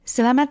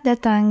Selamat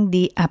datang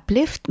di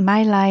Uplift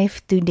My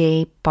Life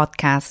Today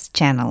podcast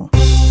channel.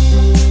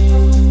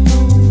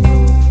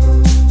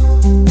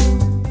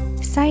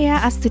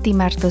 Saya Astuti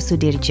Marto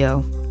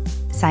Sudirjo.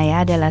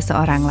 Saya adalah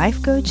seorang life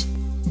coach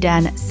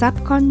dan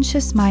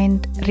subconscious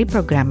mind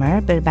reprogrammer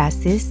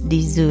berbasis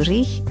di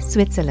Zurich,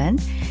 Switzerland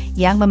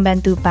yang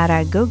membantu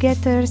para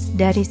go-getters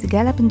dari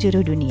segala penjuru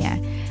dunia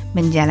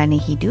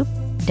menjalani hidup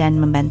dan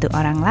membantu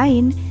orang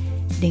lain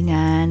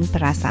dengan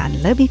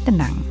perasaan lebih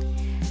tenang,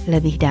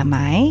 lebih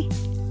damai,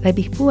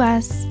 lebih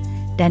puas,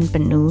 dan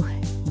penuh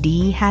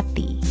di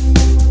hati.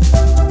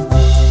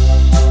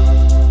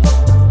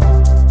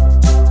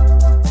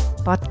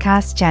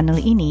 Podcast channel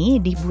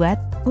ini dibuat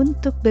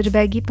untuk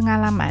berbagi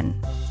pengalaman,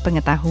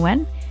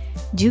 pengetahuan,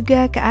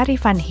 juga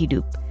kearifan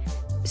hidup,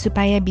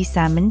 supaya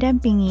bisa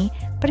mendampingi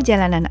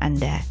perjalanan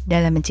Anda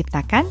dalam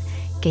menciptakan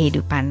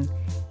kehidupan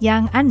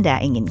yang Anda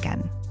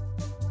inginkan.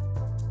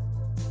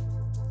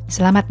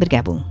 Selamat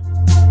bergabung.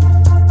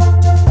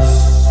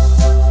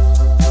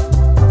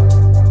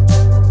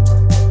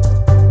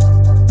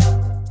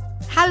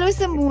 Halo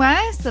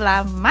semua,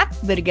 selamat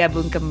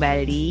bergabung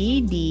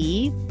kembali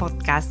di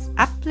podcast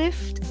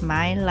Uplift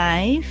My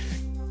Life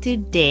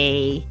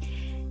Today.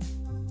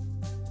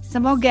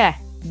 Semoga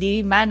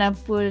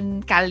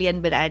dimanapun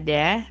kalian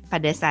berada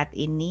pada saat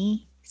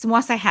ini,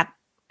 semua sehat.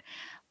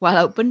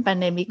 Walaupun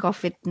pandemi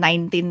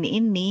COVID-19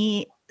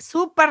 ini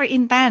super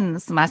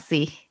intens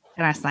masih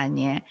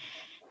rasanya.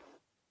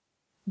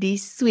 Di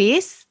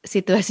Swiss,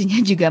 situasinya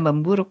juga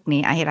memburuk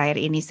nih akhir-akhir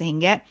ini,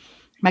 sehingga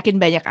makin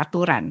banyak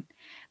aturan.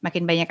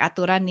 Makin banyak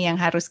aturan yang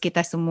harus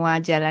kita semua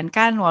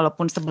jalankan,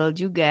 walaupun sebel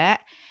juga,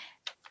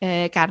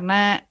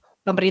 karena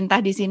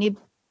pemerintah di sini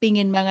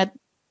pingin banget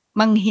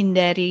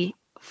menghindari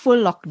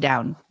full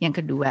lockdown yang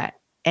kedua.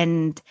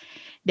 And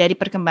dari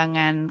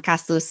perkembangan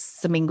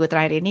kasus seminggu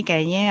terakhir ini,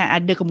 kayaknya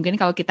ada kemungkinan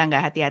kalau kita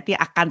nggak hati-hati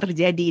akan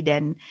terjadi.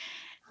 Dan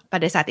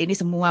pada saat ini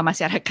semua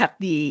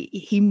masyarakat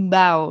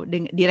dihimbau,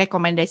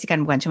 direkomendasikan,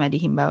 bukan cuma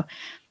dihimbau,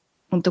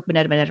 untuk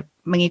benar-benar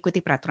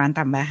mengikuti peraturan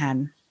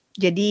tambahan.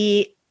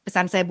 Jadi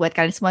pesan saya buat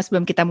kalian semua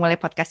sebelum kita mulai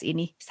podcast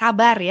ini,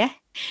 sabar ya.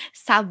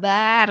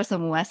 Sabar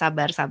semua,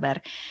 sabar.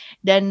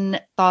 Dan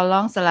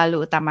tolong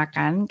selalu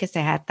utamakan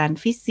kesehatan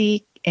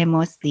fisik,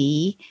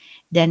 emosi,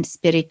 dan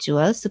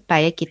spiritual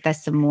supaya kita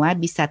semua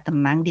bisa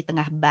tenang di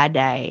tengah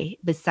badai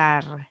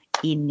besar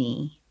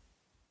ini.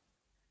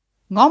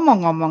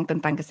 Ngomong-ngomong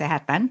tentang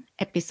kesehatan,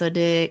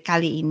 episode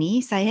kali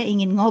ini saya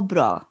ingin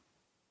ngobrol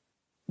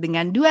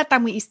dengan dua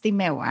tamu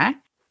istimewa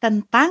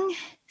tentang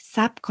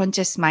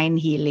subconscious mind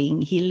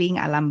healing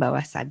alam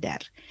bawah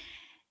sadar.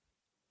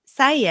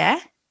 Saya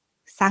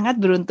sangat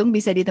beruntung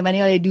bisa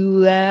ditemani oleh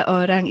dua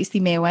orang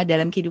istimewa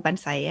dalam kehidupan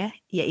saya,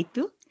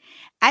 yaitu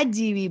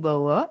Aji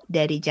Wibowo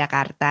dari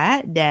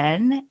Jakarta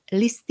dan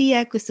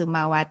Listia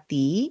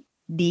Kusumawati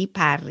di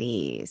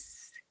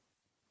Paris.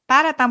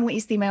 Para tamu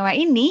istimewa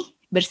ini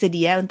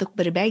bersedia untuk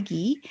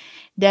berbagi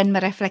dan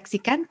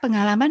merefleksikan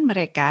pengalaman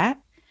mereka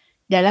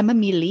dalam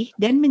memilih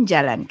dan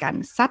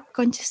menjalankan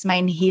subconscious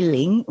mind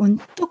healing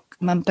untuk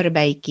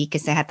memperbaiki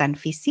kesehatan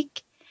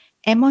fisik,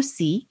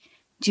 emosi,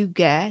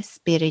 juga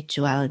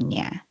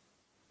spiritualnya.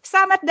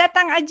 Selamat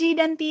datang Aji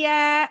dan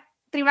Tia.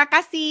 Terima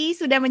kasih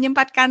sudah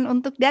menyempatkan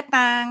untuk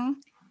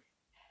datang.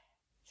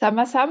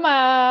 Sama-sama.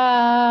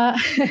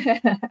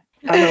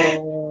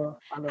 Halo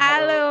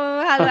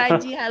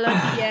Aji, halo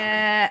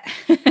Tia.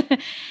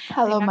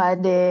 Halo Mbak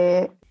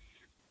Ade.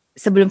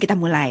 Sebelum kita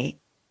mulai,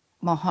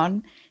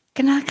 mohon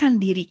kenalkan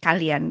diri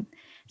kalian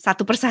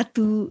satu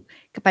persatu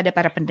kepada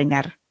para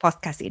pendengar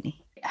podcast ini.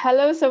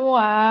 Halo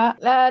semua,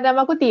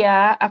 namaku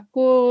Tia,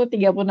 aku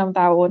 36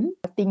 tahun,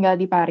 tinggal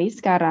di Paris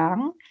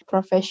sekarang.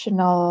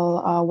 Professional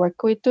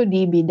workku itu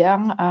di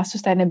bidang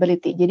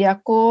sustainability. Jadi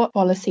aku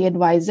policy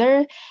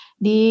advisor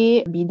di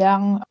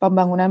bidang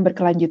pembangunan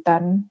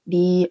berkelanjutan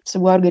di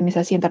sebuah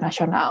organisasi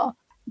internasional.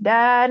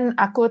 Dan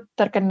aku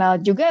terkenal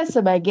juga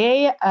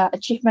sebagai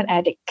achievement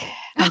addict.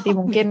 Nanti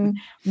mungkin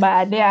Mbak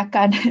Ade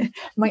akan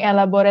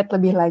mengelaborate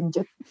lebih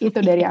lanjut.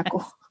 Itu dari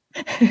aku.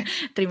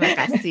 Terima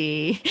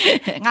kasih.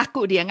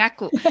 Ngaku.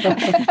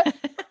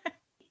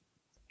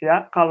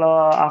 Ya,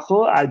 kalau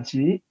aku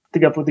Aji,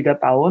 33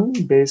 tahun,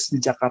 based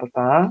di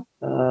Jakarta.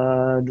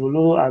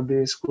 Dulu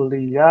habis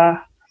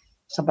kuliah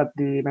sempat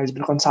di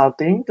manajemen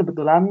consulting,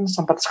 kebetulan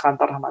sempat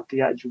sekantor sama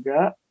Tia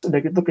juga. Udah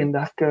gitu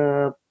pindah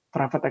ke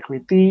private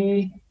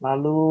equity,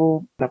 lalu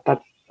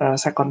dapat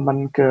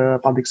secondment ke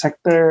public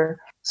sector.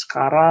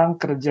 Sekarang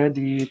kerja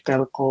di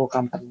telco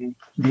company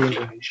di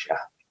Indonesia.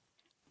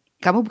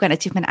 Kamu bukan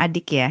achievement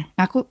addict ya?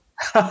 Ngaku.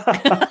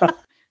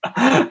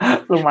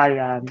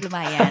 Lumayan.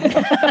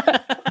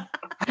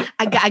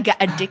 Agak-agak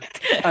addict.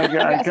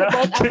 Agak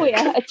aku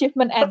ya,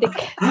 achievement addict.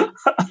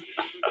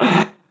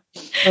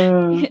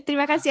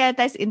 Terima kasih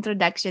atas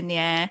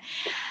introduction-nya.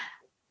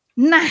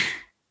 Nah,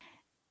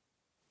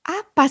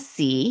 apa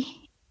sih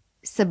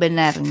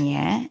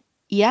sebenarnya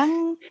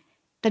yang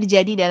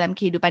terjadi dalam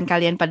kehidupan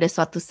kalian pada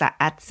suatu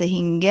saat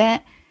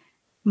sehingga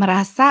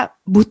merasa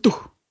butuh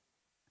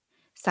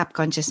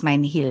subconscious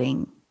mind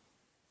healing?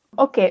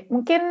 Oke,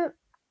 mungkin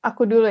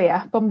aku dulu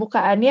ya.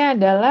 Pembukaannya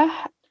adalah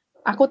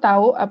aku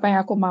tahu apa yang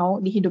aku mau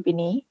di hidup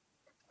ini.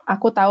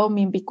 Aku tahu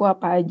mimpiku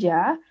apa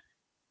aja.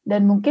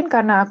 Dan mungkin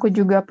karena aku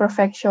juga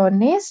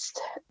perfeksionis,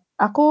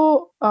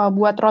 aku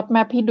buat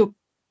roadmap hidup.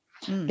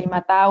 5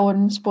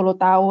 tahun, 10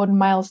 tahun,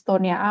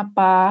 milestone-nya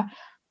apa,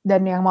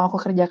 dan yang mau aku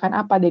kerjakan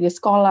apa dari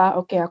sekolah.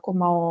 Oke, aku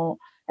mau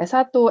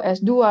S1,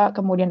 S2,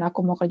 kemudian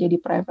aku mau kerja di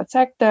private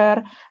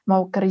sector,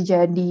 mau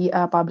kerja di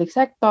public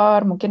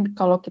sector, mungkin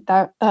kalau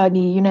kita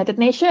di United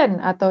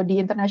Nation atau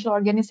di international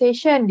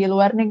organization, di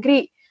luar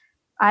negeri.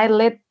 I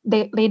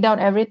lay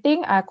down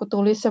everything, aku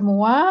tulis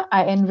semua,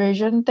 I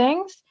envision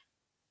things,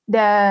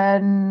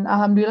 dan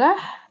alhamdulillah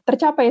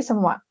tercapai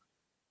semua.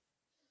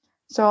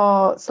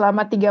 So,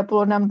 selama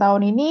 36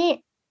 tahun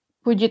ini,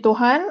 puji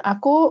Tuhan,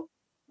 aku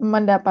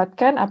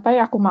mendapatkan apa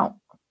yang aku mau.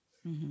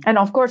 And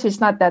of course,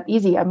 it's not that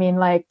easy. I mean,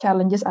 like,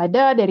 challenges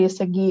ada dari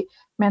segi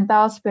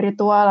mental,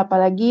 spiritual,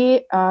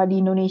 apalagi di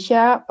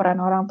Indonesia,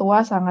 peran orang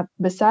tua sangat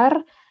besar,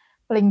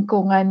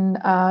 lingkungan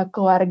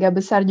keluarga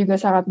besar juga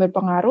sangat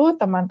berpengaruh,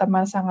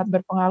 teman-teman sangat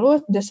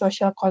berpengaruh, the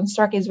social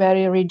construct is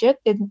very rigid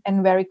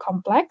and very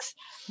complex.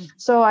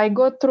 So, I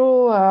go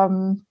through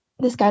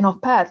this kind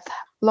of path.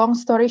 Long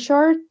story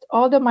short,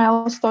 all the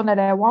milestone that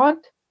I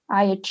want,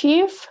 I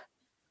achieve.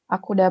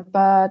 Aku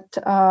dapat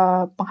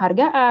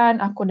penghargaan,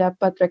 aku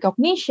dapat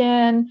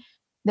recognition.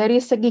 Dari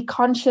segi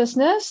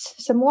consciousness,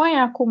 semua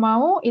yang aku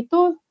mau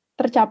itu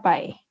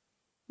tercapai.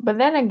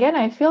 But then again,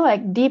 I feel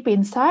like deep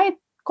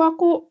inside, kok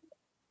aku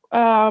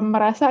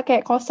merasa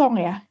kayak kosong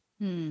ya.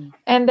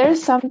 And there's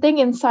something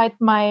inside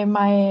my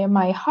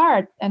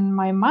heart and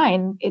my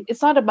mind. It's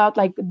not about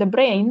like the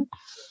brain.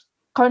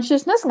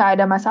 Consciousness nggak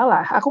ada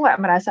masalah. Aku nggak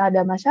merasa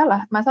ada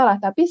masalah.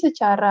 Tapi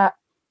secara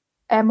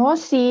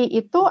emosi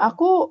itu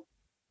aku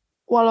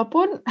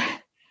walaupun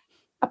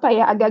apa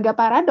ya agak-agak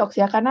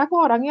paradoks ya karena aku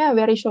orangnya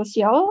very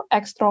social,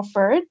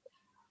 extrovert,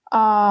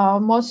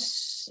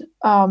 most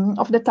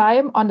of the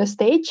time on the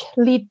stage,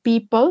 lead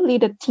people,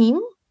 lead a team,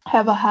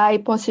 have a high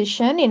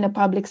position in the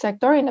public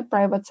sector, in the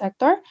private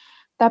sector.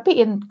 Tapi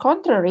in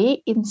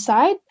contrary,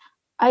 inside,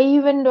 I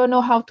even don't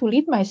know how to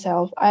lead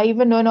myself. I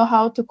even don't know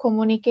how to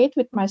communicate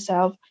with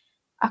myself.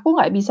 Aku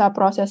nggak bisa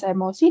proses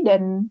emosi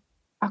dan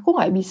aku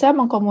nggak bisa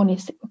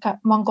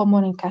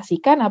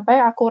mengkomunikasikan apa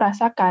yang aku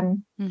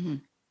rasakan.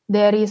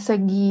 Dari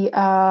segi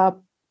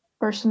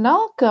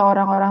personal ke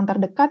orang-orang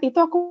terdekat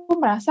itu aku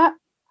merasa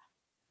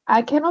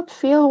I cannot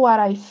feel what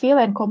I feel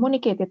and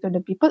communicate it to the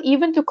people.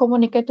 Even to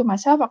communicate to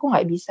myself, aku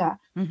nggak bisa.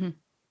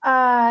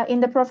 In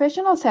the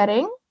professional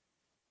setting,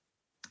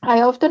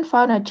 I often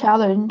found a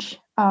challenge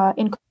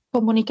in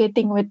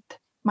communicating with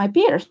my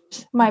peers,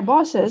 my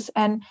bosses,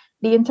 and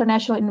the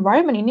international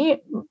environment ini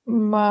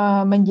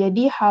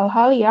menjadi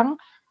hal-hal yang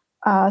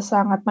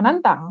sangat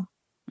menantang.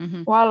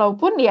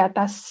 Walaupun di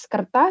atas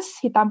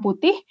kertas hitam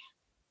putih,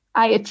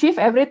 I achieve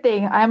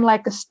everything. I'm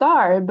like a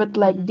star, but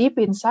like deep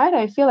inside,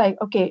 I feel like,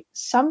 okay,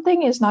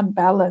 something is not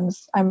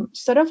balanced. I'm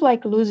sort of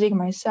like losing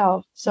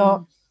myself.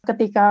 So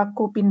ketika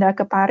aku pindah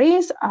ke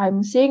Paris,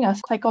 I'm seeing a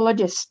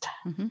psychologist.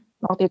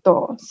 Waktu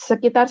itu,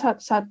 sekitar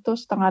 1,5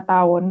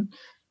 tahun.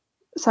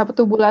 1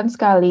 bulan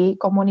sekali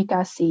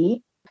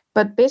komunikasi.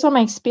 But based on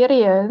my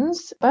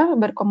experience,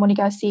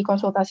 berkomunikasi,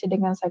 konsultasi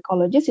dengan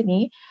psikologis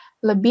ini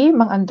lebih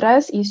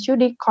mengaddress isu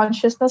di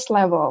consciousness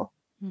level.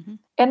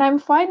 And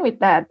I'm fine with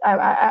that.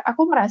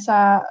 Aku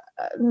merasa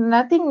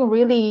nothing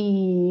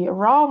really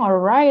wrong or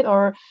right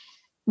or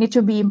need to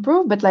be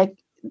improved, but like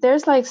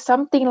there's like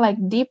something like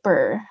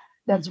deeper.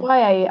 That's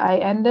why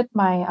I ended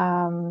my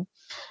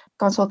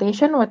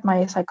consultation with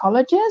my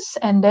psychologist,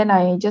 and then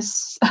I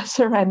just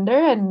surrender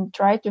and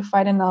try to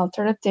find an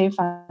alternative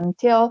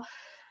until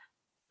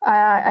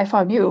I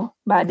found you,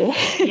 Mbak Ade.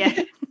 Yeah.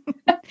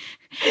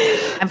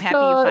 I'm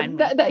happy you found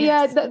me.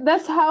 Yes. Yeah,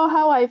 that's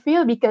how I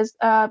feel because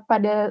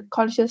pada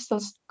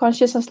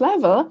consciousness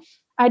level,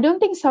 I don't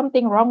think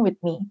something wrong with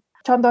me.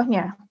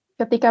 Contohnya,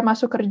 ketika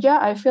masuk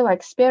kerja, I feel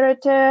like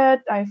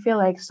spirited, I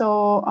feel like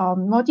so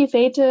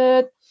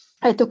motivated.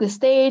 I took the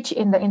stage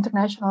in the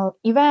international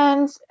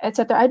events,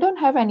 etc. I don't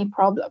have any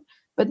problem.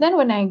 But then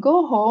when I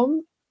go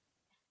home,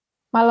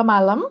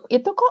 malam-malam,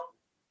 itu kok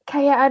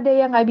kayak ada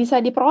yang nggak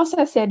bisa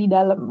diproses ya di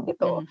dalam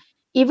gitu.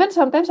 Even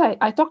sometimes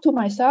I talk to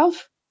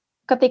myself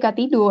ketika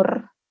tidur.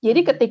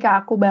 Jadi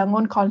ketika aku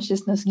bangun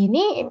consciousness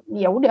gini,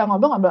 ya udah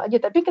ngobrol-ngobrol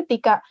aja. Tapi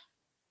ketika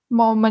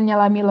mau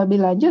menyelami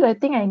lebih lanjut, I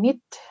think I need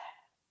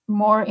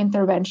more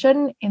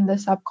intervention in the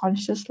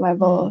subconscious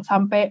level.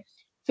 Sampai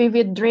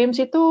vivid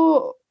dreams itu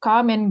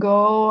come and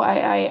go.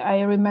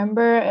 I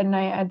remember and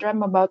I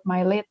dream about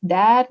my late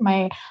dad,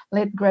 my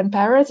late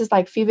grandparents. It's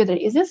like vivid.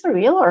 Is this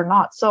real or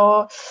not?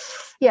 So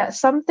yeah,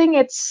 something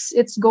it's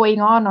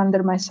going on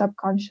under my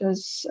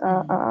subconscious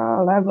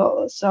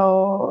level. So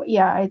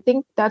yeah, I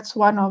think that's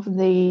one of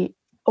the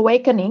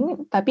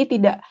awakening. Tapi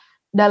tidak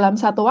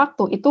dalam satu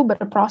waktu, itu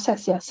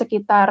berproses ya.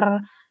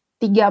 Sekitar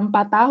 3-4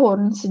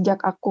 tahun sejak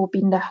aku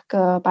pindah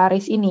ke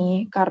Paris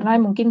ini. Karena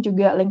mungkin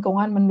juga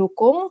lingkungan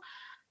mendukung.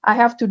 I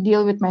have to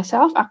deal with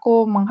myself.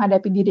 Aku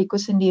menghadapi diriku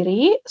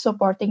sendiri.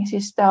 Supporting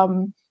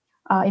system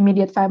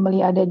immediate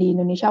family ada di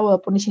Indonesia,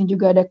 walaupun di sini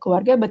juga ada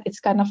keluarga, but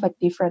it's kind of like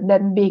different.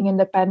 Dan being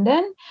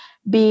independent,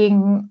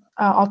 being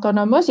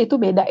autonomous itu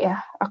beda ya.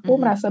 Aku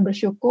merasa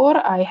bersyukur,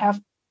 I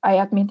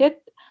admit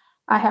it,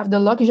 I have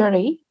the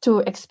luxury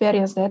to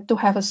experience that, to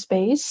have a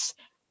space,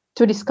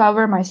 to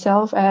discover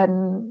myself,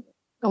 and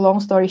a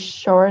long story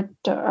short,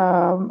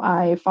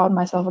 I found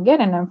myself again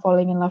and I'm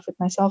falling in love with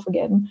myself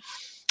again.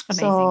 Amazing.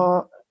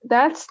 So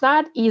that's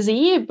not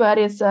easy, but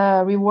it's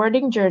a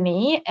rewarding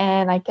journey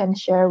and I can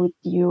share with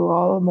you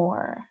all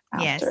more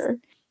after.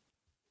 Yes.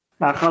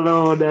 Nah,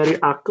 kalau dari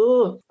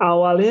aku,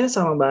 awalnya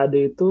sama Mbak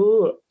Ade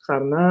itu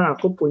karena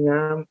aku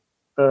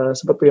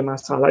sempat punya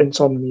masalah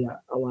insomnia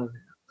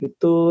awalnya.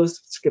 Itu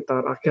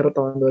sekitar akhir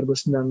tahun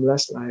 2019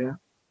 lah ya.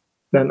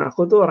 Dan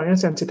aku tuh orangnya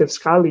sensitif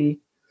sekali.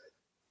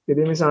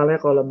 Jadi misalnya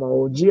kalau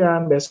mau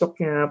ujian,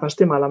 besoknya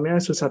pasti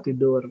malamnya susah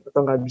tidur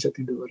atau nggak bisa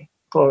tidur.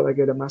 Kalau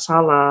lagi ada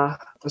masalah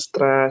atau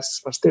stres,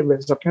 pasti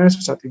besoknya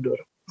susah tidur.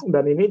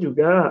 Dan ini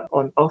juga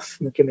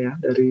on-off mungkin ya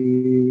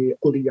dari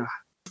kuliah.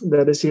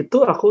 Dari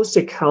situ aku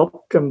seek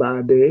help ke Mbak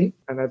Ade,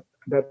 and at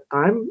that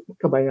time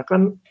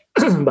kebanyakan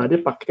Mbak Ade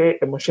pakai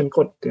emotion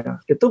code ya.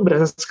 Itu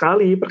berasa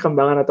sekali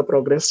perkembangan atau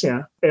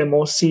progresnya.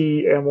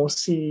 Emosi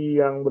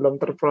yang belum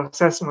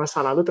terproses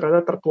masa lalu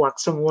ternyata tertuak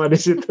semua di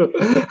situ.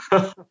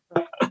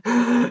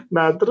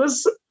 Nah,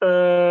 terus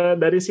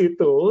dari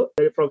situ,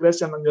 dari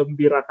progres yang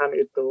menggembirakan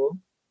itu,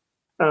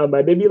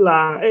 Mbak Ade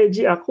bilang,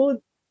 Ji, aku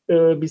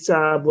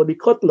bisa body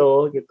code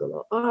loh, gitu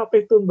loh.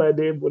 Apa itu Mbak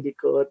Ade body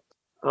code?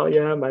 Oh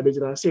ya, Mbak Ade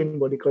jelasin,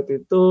 body code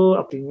itu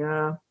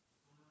artinya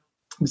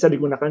bisa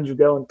digunakan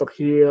juga untuk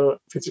heal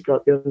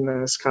physical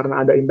illness,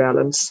 karena ada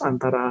imbalance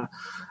antara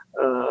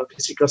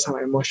physical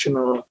sama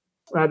emotional.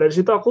 Nah, dari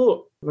situ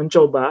aku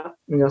mencoba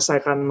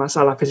menyelesaikan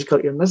masalah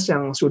physical illness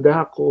yang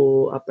sudah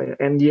aku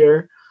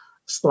endure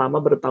selama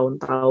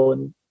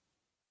bertahun-tahun.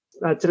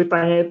 Nah,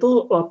 ceritanya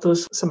itu waktu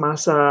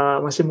semasa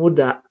masih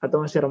muda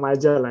atau masih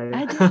remaja lah ya.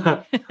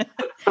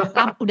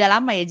 Udah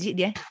lama ya, Ji,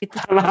 dia? Itu.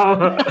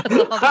 Lama.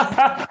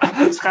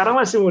 Sekarang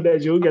masih muda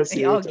juga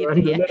sih, cuman gitu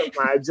dulu ya.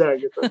 Remaja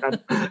gitu kan.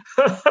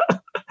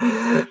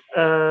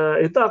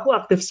 Itu aku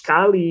aktif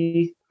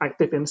sekali,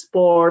 aktif in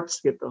sports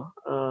gitu.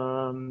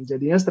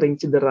 Jadinya sering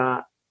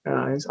cedera,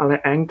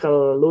 misalnya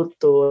ankle,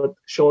 lutut,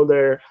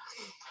 shoulder.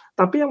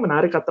 Tapi yang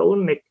menarik atau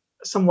unik,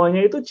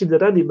 semuanya itu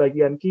cedera di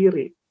bagian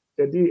kiri.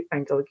 Jadi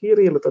ankle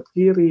kiri, lutut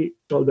kiri,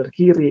 shoulder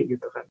kiri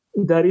gitu kan.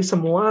 Dari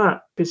semua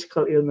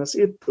physical illness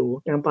itu,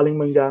 yang paling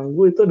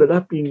mengganggu itu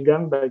adalah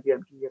pinggang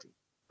bagian kiri.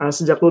 Nah,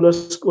 sejak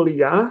lulus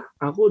kuliah,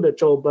 aku udah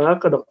coba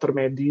ke dokter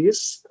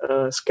medis,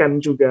 scan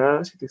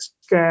juga, CT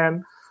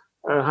scan,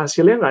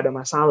 hasilnya nggak ada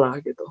masalah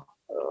gitu.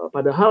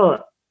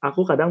 Padahal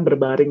aku kadang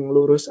berbaring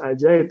lurus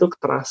aja itu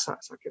terasa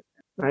sakitnya.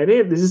 Nah,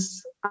 this is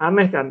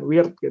aneh kan,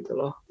 weird gitu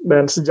loh.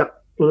 Dan sejak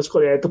lulus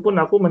kuliah itu pun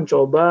aku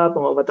mencoba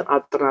pengobatan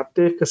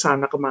alternatif ke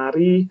sana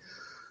kemari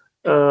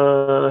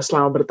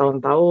selama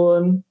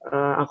bertahun-tahun.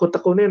 Aku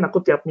tekunin,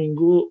 aku tiap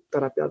minggu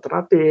terapi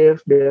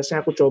alternatif.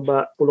 Biasanya aku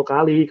coba 10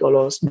 kali,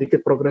 kalau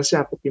sedikit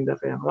progresnya aku pindah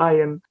ke yang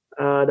lain.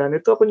 Dan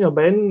itu aku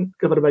nyobain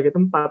ke berbagai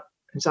tempat.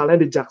 Misalnya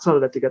di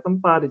Jaksel ada 3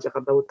 tempat, di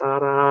Jakarta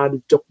Utara,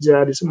 di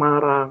Jogja, di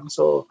Semarang.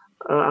 So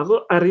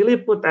I really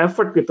put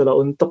effort gitu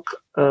loh untuk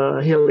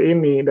heal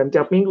ini, dan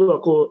tiap minggu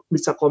aku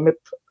bisa commit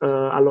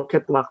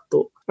allocate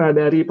waktu. Nah,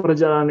 dari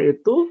perjalanan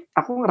itu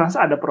aku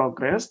ngerasa ada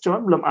progres,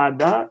 cuma belum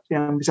ada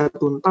yang bisa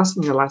tuntas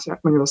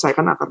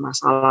menyelesaikan akar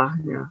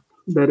masalahnya.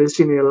 Dari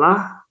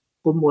sinilah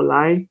aku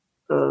mulai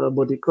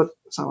body code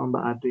sama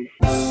Mbak Ade.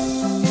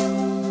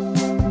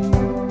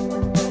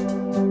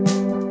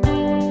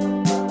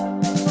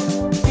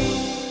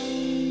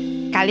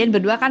 Kalian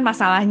berdua kan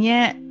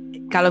masalahnya,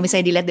 kalau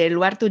misalnya dilihat dari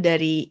luar tuh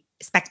dari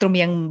spektrum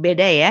yang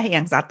beda ya,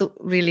 yang satu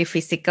really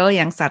physical,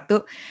 yang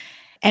satu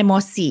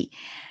emosi.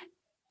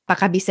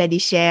 Apakah bisa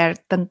di-share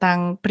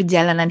tentang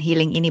perjalanan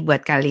healing ini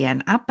buat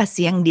kalian? Apa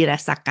sih yang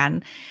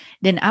dirasakan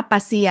dan apa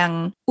sih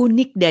yang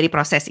unik dari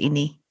proses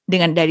ini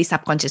dari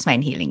subconscious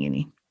mind healing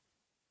ini?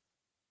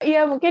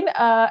 Iya, mungkin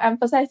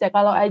emphasize ya,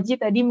 kalau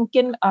Aji tadi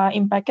mungkin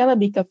impact-nya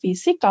lebih ke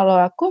fisik. Kalau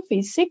aku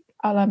fisik,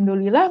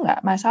 alhamdulillah nggak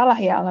masalah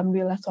ya,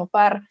 alhamdulillah so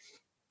far.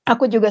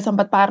 Aku juga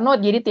sempat parno,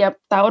 jadi tiap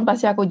tahun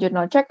pasti aku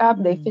journal check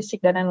up, dari fisik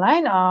dan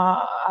lain-lain,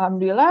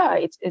 alhamdulillah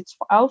it's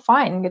all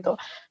fine gitu.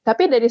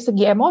 Tapi dari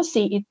segi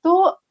emosi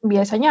itu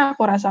biasanya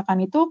aku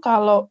rasakan itu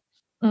kalau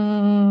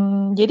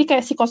jadi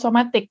kayak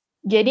psikosomatik.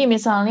 Jadi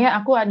misalnya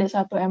aku ada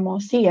satu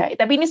emosi ya,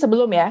 tapi ini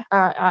sebelum ya,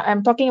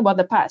 I'm talking about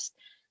the past.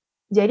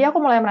 Jadi aku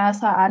mulai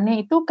merasa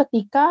aneh itu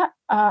ketika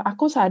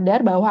aku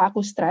sadar bahwa aku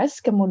stres,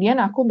 kemudian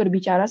aku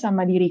berbicara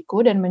sama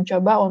diriku dan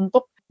mencoba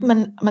untuk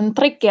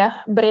men-trick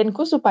ya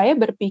brainku supaya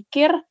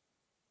berpikir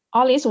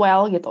all is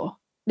well gitu.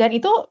 Dan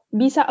itu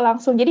bisa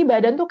langsung, jadi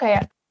badan tuh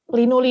kayak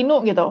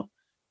linu-linu gitu.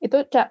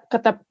 Itu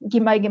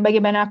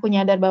bagaimana aku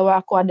nyadar bahwa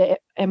aku ada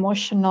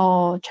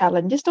emotional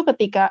challenges tuh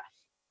ketika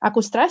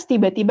aku stres,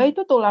 tiba-tiba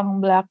itu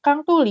tulang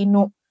belakang tuh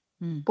linu,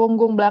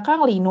 punggung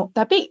belakang linu,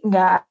 tapi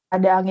nggak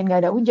ada angin,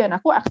 nggak ada hujan,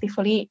 aku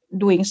actively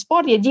doing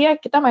sport ya Ji ya,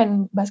 kita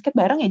main basket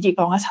bareng ya Ji,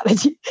 kalau nggak salah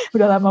Ji,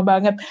 udah lama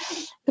banget.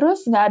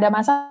 Terus nggak ada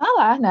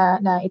masalah.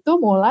 Nah itu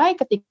mulai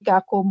ketika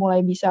aku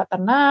mulai bisa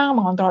tenang,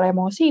 mengontrol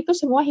emosi, itu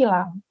semua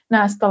hilang.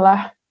 Nah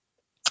setelah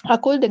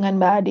aku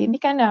dengan Mbak Ade ini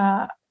kan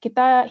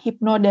kita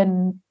hipno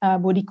dan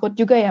body code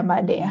juga ya Mbak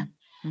Ade ya.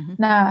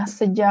 Nah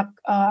sejak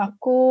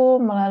aku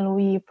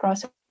melalui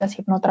proses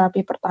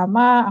hipnoterapi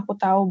pertama, aku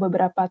tahu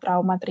beberapa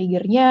trauma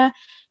triggernya,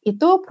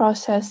 itu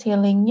proses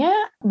healingnya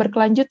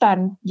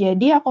berkelanjutan.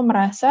 Jadi aku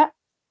merasa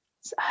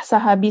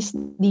sehabis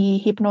di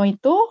hipno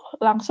itu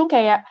langsung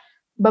kayak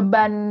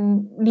beban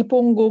di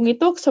punggung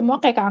itu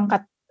semua kayak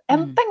keangkat.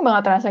 Enteng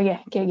banget rasanya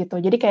kayak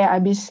gitu. Jadi kayak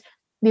abis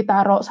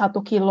ditaruh 1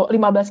 kilo,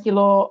 15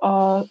 kilo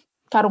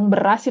karung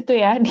beras itu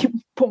ya di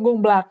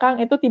punggung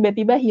belakang itu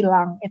tiba-tiba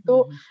hilang.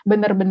 Itu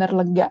benar-benar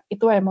lega.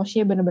 Itu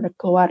emosinya benar-benar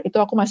keluar. Itu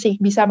aku masih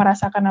bisa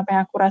merasakan apa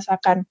yang aku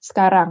rasakan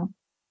sekarang.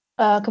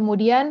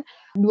 Kemudian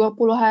 20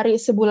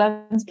 hari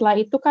sebulan setelah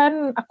itu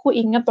kan aku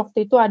ingat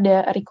waktu itu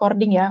ada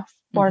recording ya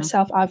for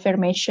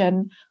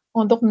self-affirmation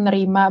untuk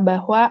menerima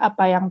bahwa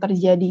apa yang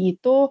terjadi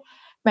itu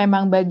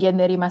memang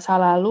bagian dari masa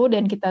lalu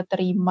dan kita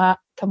terima.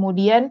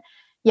 Kemudian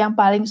yang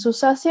paling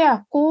susah sih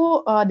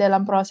aku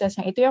dalam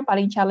prosesnya itu yang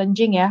paling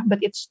challenging ya,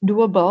 but it's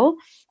doable,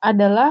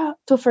 adalah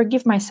to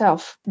forgive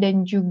myself.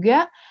 Dan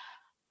juga,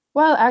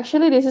 well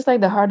actually this is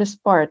like the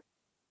hardest part.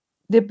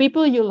 The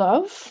people you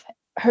love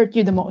hurt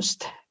you the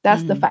most.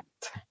 That's the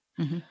fact.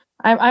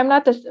 I'm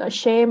not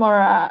ashamed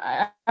or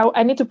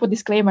I need to put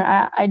disclaimer.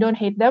 I don't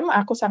hate them.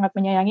 Aku sangat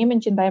menyayangi,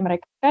 mencintai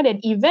mereka. Dan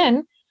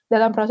even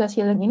dalam proses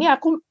healing ini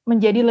aku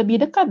menjadi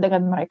lebih dekat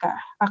dengan mereka.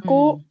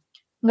 Aku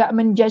nggak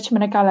menjudge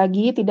mereka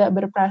lagi, tidak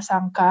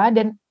berprasangka,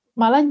 dan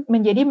malah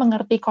menjadi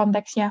mengerti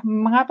konteksnya.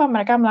 Mengapa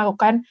mereka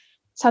melakukan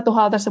satu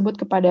hal tersebut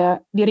kepada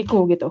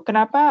diriku gitu.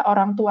 Kenapa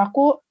orang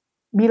tuaku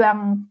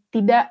bilang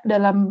tidak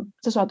dalam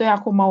sesuatu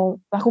yang aku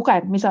mau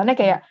lakukan. Misalnya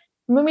kayak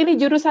memilih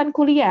jurusan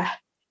kuliah.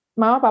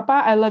 Mama,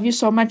 Papa, I love you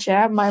so much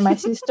ya. My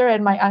sister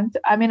and my aunt.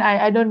 I mean,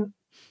 I don't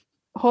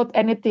hold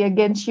anything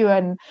against you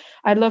and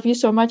I love you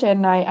so much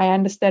and I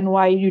understand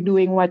why you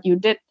doing what you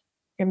did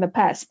in the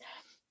past.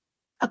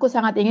 Aku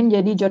sangat ingin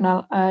jadi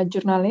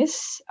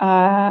jurnalis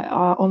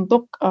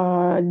untuk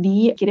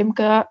dikirim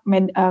ke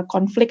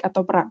konflik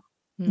atau perang.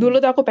 Dulu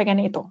tuh aku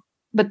pengen itu.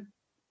 But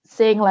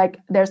saying like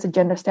there's a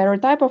gender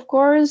stereotype of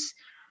course.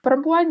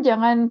 Perempuan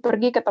jangan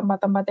pergi ke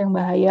tempat-tempat yang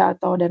bahaya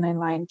atau dan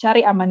lain-lain.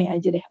 Cari amannya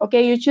aja deh.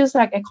 Okay, you choose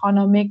like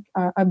economic,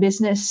 a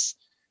business,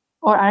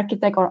 or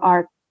architect or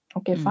art.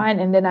 Okay, fine.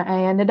 And then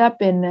I ended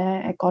up in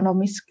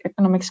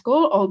economic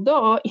school.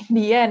 Although in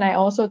the end, I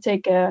also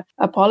take a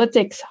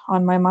politics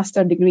on my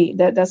master degree.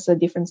 That's a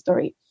different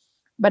story.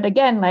 But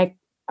again, like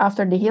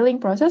after the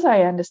healing process,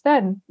 I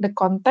understand the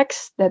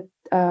context that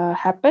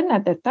happened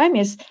at that time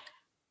is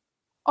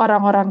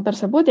orang-orang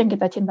tersebut yang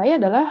kita cintai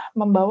adalah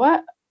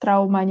membawa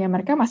traumanya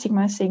mereka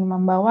masing-masing,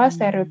 membawa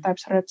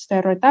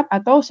stereotip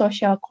atau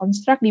social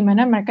construct di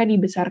mana mereka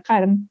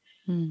dibesarkan.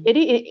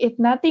 Jadi it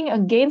nothing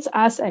against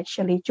us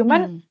actually.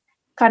 Cuman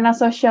karena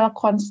social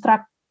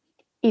construct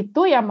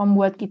itu yang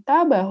membuat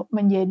kita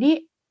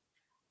menjadi,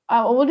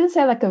 I wouldn't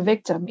say like a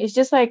victim. It's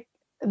just like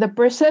the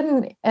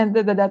person and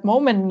that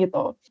moment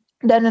gitu.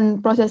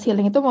 Dan proses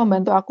healing itu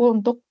membantu aku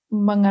untuk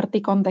mengerti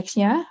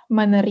konteksnya,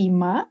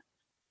 menerima,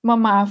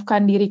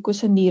 memaafkan diriku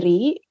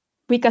sendiri,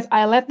 because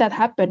I let that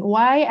happen.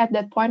 Why at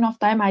that point of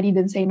time I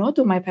didn't say no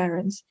to my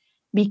parents?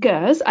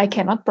 Because I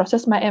cannot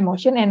process my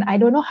emotion and I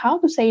don't know how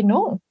to say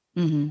no.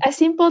 As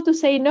simple to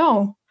say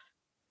no.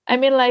 I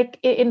mean like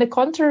in the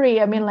contrary,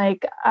 I mean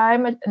like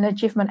I'm an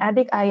achievement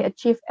addict, I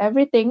achieve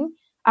everything.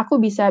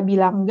 Aku bisa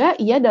bilang enggak,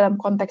 iya dalam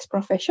konteks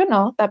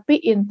profesional, tapi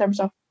in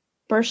terms of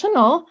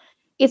personal,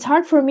 it's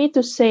hard for me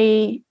to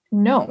say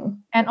no.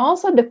 And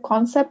also the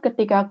concept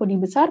ketika aku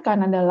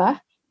dibesarkan adalah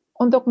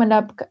untuk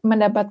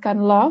mendapatkan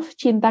love,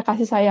 cinta,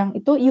 kasih sayang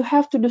itu you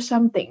have to do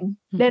something.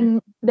 Dan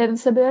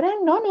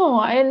sebenarnya no,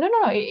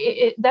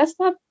 that's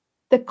not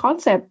the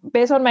concept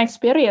based on my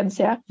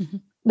experience ya.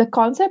 The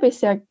concept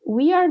is like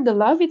we are the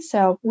love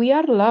itself. We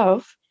are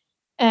love.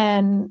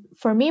 And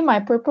for me, my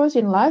purpose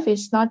in life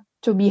is not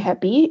to be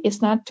happy.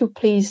 It's not to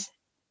please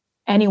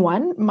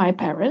anyone, my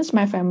parents,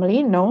 my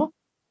family. No,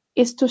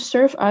 it's to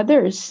serve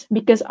others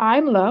because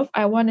I'm love.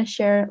 I want to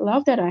share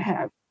love that I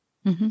have.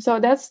 So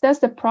that's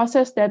the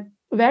process that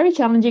very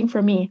challenging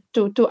for me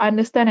to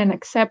understand and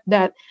accept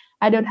that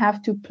I don't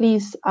have to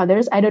please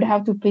others. I don't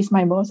have to please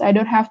my boss. I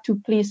don't have to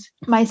please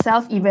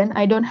myself even.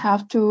 I don't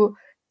have to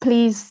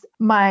please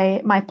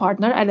my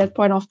partner at that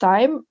point of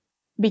time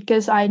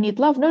because I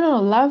need love. No,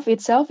 love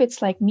itself,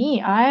 it's like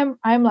me. I'm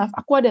love.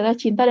 Aku adalah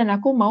cinta dan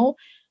aku mau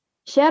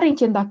sharing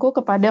cintaku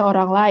kepada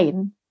orang lain.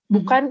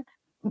 Bukan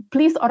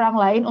please orang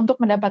lain untuk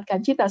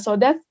mendapatkan cinta. So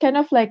that's kind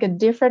of like a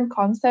different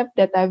concept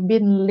that I've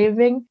been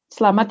living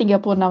selama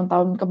 36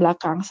 tahun ke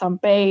belakang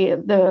sampai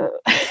the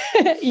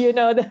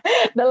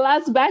the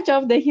last batch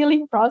of the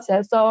healing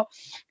process. So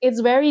it's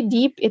very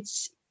deep,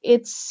 it's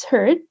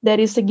hurt.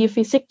 Dari segi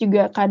fisik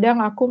juga kadang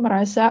aku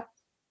merasa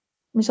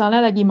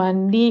Misalnya lagi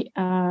mandi,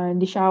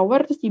 di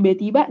shower, terus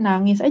tiba-tiba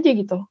nangis aja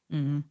gitu.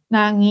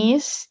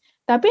 Nangis,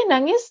 tapi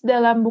nangis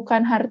dalam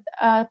bukan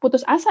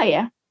putus asa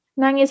ya.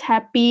 Nangis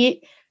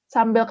happy,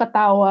 sambil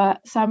ketawa,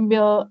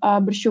 sambil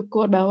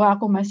bersyukur bahwa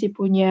aku masih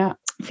punya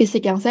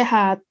fisik yang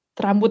sehat,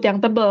 rambut yang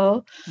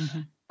tebal,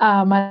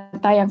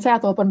 mata yang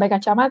sehat walaupun pakai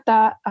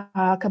kacamata,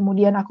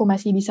 kemudian aku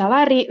masih bisa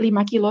lari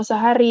 5 kilo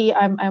sehari.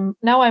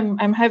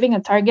 I'm having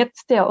a target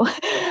still,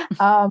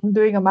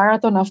 doing a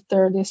marathon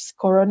after this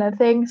corona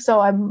thing. So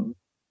I'm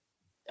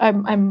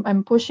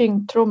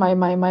pushing through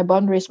my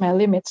boundaries, my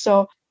limits.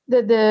 So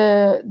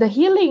the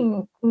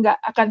healing nggak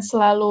akan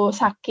selalu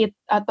sakit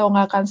atau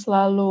nggak akan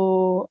selalu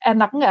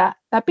enak, nggak.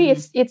 Tapi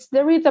it's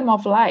the rhythm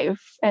of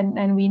life,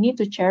 and we need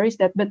to cherish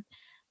that. But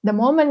the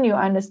moment you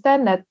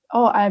understand that,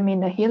 oh, I'm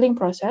in a healing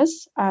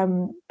process,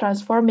 I'm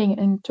transforming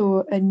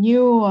into a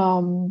new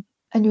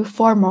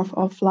form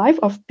of life,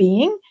 of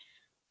being,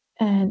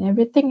 and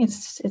everything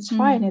it's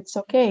fine, it's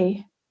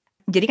okay.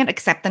 Jadi kan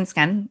acceptance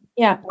kan?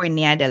 Ya.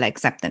 Poinnya adalah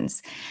acceptance.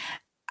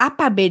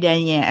 Apa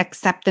bedanya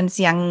acceptance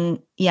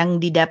yang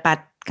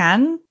didapatkan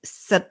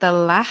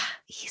setelah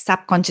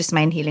subconscious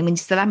mind healing,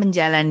 setelah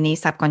menjalani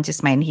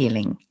subconscious mind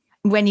healing?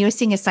 When you're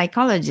seeing a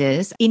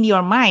psychologist, in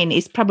your mind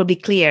is probably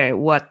clear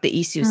what the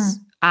issues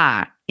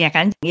are, ya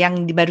kan?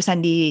 Yang barusan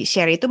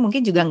di-share itu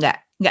mungkin juga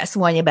nggak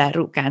semuanya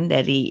baru kan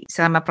dari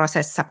selama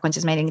proses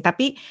subconscious mind healing.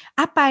 Tapi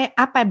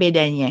apa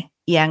bedanya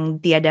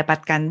yang dia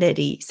dapatkan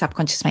dari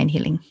subconscious mind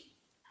healing?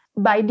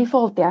 By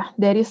default ya,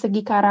 dari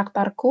segi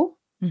karakterku,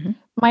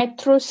 my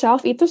true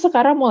self itu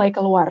sekarang mulai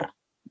keluar.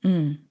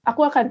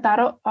 Aku akan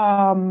taruh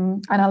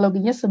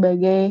analoginya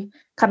sebagai,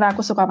 karena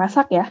aku suka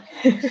masak ya.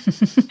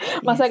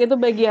 Masak itu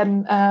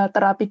bagian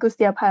terapiku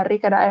setiap hari,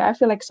 karena I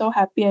feel like so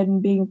happy and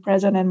being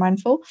present and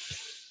mindful.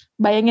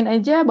 Bayangin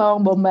aja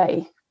bawang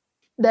bombay.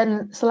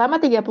 Dan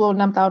selama 36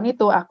 tahun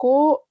itu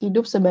aku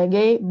hidup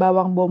sebagai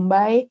bawang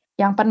bombay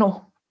yang penuh.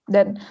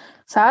 Dan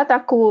saat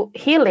aku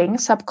healing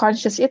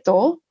subconscious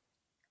itu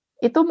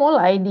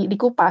mulai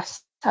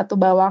dikupas. Satu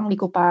bawang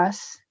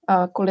dikupas,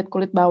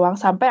 kulit-kulit bawang,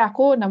 sampai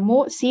aku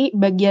nemu si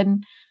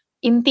bagian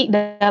inti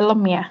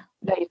dalamnya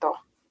dari itu.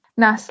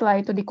 Nah,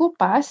 setelah itu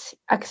dikupas,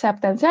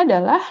 acceptance-nya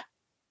adalah,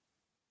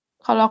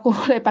 kalau aku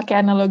mulai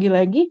pakai analogi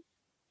lagi,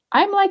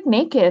 I'm like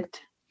naked.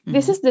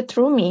 This is the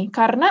true me.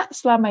 Karena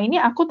selama ini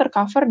aku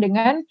tercover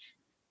dengan,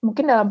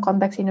 mungkin dalam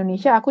konteks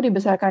Indonesia, aku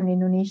dibesarkan di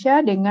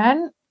Indonesia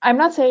dengan, I'm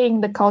not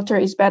saying the culture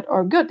is bad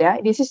or good ya,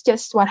 this is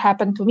just what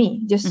happened to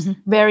me, just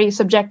very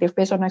subjective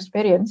based on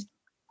experience.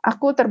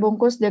 Aku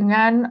terbungkus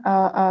dengan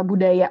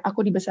budaya.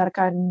 Aku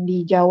dibesarkan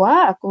di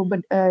Jawa, aku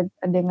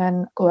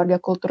dengan keluarga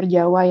kultur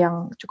Jawa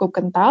yang cukup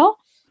kental.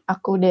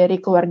 Aku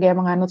dari keluarga yang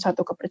menganut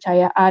satu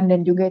kepercayaan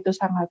dan juga itu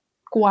sangat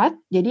kuat.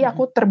 Jadi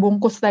aku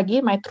terbungkus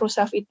lagi, my true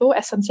self itu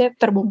esensinya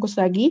terbungkus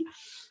lagi.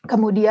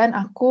 Kemudian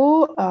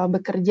aku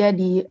bekerja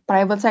di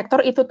private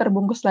sector, itu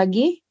terbungkus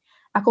lagi.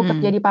 Aku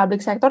kerja di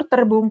public sector,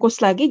 terbungkus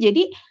lagi.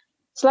 Jadi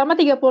selama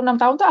 36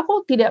 tahun tuh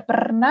aku tidak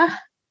pernah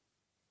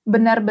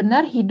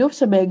benar-benar hidup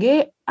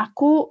sebagai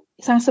aku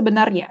yang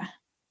sebenarnya.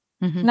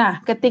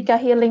 Nah, ketika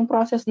healing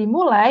proses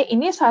dimulai,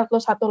 ini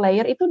satu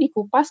layer itu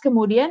dikupas,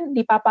 kemudian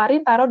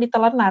dipaparin, taruh di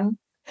telenan.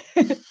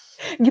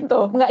 Gitu,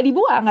 nggak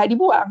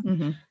dibuang.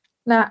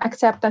 Nah,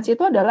 acceptance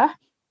itu adalah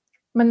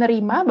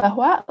menerima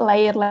bahwa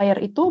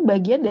layer-layer itu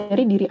bagian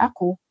dari diri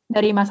aku,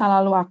 dari masa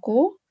lalu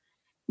aku,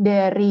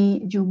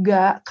 dari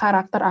juga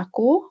karakter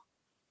aku,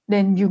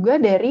 dan juga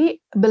dari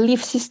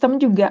belief system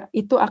juga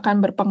itu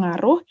akan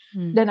berpengaruh,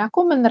 dan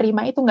aku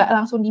menerima itu, nggak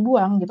langsung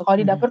dibuang gitu. Kalau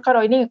di dapur,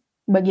 kalau ini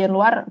bagian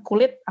luar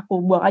kulit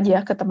aku buang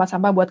aja ke tempat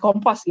sampah buat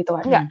kompos gitu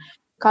kan, enggak.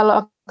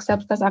 Kalau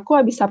acceptance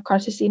aku habis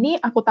subconscious ini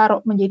aku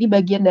taruh menjadi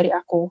bagian dari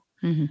aku,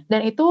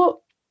 dan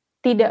itu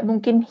tidak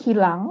mungkin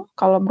hilang.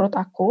 Kalau menurut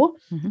aku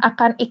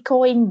akan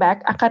echoing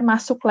back, akan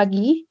masuk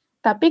lagi.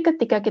 Tapi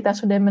ketika kita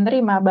sudah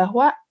menerima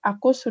bahwa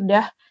aku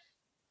sudah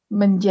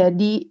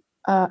menjadi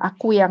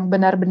aku yang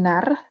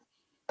benar-benar,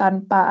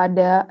 tanpa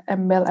ada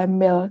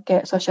embel-embel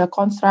kayak social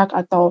construct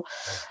atau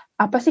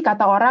apa sih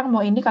kata orang,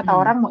 mau ini kata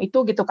orang, mau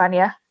itu gitu kan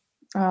ya.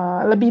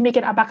 Lebih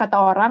mikir apa kata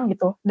orang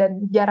gitu,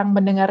 dan jarang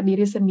mendengar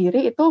diri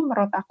sendiri, itu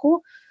menurut aku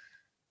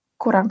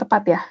kurang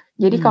tepat ya.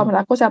 Jadi kalau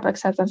menurut aku self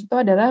acceptance itu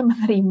adalah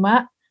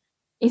menerima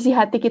isi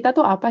hati kita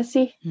tuh apa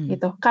sih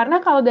gitu. Karena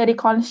kalau dari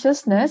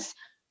consciousness,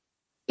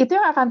 itu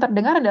yang akan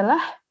terdengar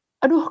adalah,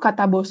 aduh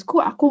kata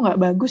bosku aku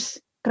nggak bagus,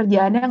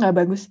 kerjaannya nggak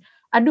bagus.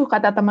 Aduh,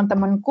 kata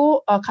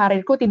teman-temanku,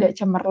 karirku tidak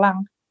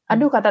cemerlang.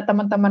 Aduh, kata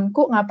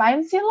teman-temanku,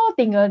 ngapain sih lo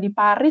tinggal di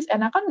Paris,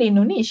 enakan di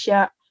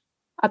Indonesia.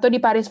 Atau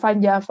di Paris Van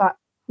Java,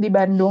 di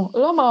Bandung.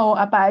 Lo mau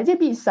apa aja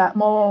bisa.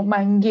 Mau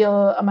manggil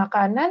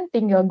makanan,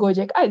 tinggal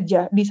Gojek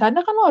aja. Di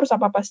sana kan lo harus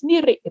apa-apa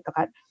sendiri, gitu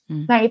kan.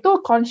 Nah,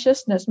 itu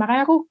consciousness.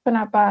 Makanya aku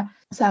kenapa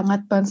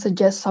sangat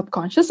men-suggest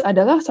subconscious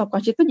adalah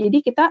subconscious itu jadi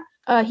kita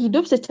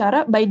hidup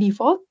secara by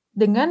default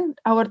dengan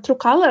our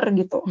true color,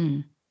 gitu.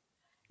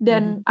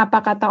 Dan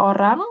apa kata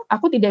orang,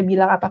 aku tidak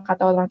bilang apa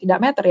kata orang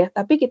tidak matter ya,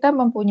 tapi kita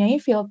mempunyai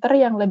filter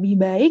yang lebih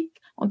baik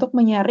untuk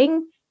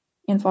menyaring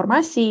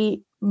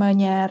informasi,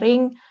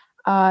 menyaring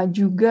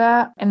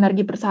juga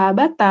energi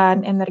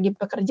persahabatan, energi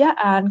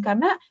pekerjaan,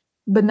 karena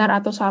benar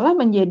atau salah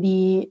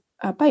menjadi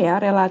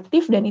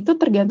relatif dan itu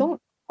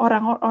tergantung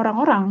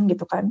orang-orang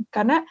gitu kan.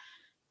 Karena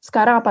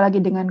sekarang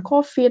apalagi dengan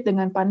COVID,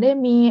 dengan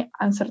pandemi,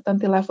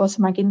 uncertainty level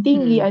semakin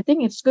tinggi, I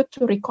think it's good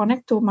to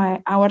reconnect to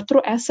our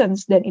true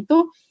essence. Dan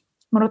itu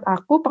menurut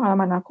aku,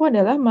 pengalaman aku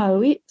adalah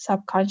melalui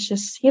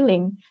subconscious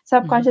healing.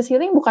 Subconscious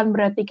healing bukan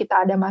berarti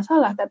kita ada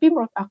masalah, tapi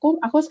menurut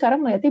aku sekarang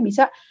melihatnya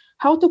bisa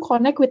how to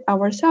connect with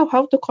ourselves,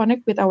 how to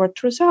connect with our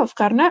true self.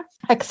 Karena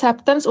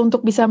acceptance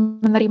untuk bisa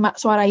menerima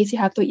suara isi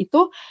hati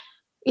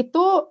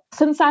itu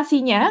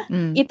sensasinya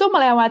itu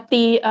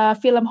melewati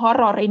film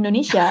horor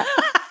Indonesia.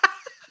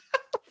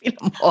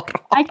 Film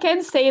horor. I can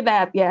say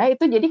that ya.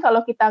 Itu jadi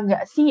kalau kita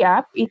nggak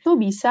siap itu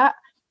bisa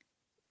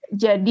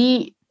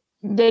jadi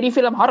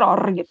film horor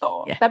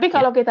gitu. Tapi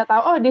kalau kita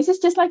tahu this is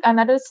just like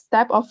another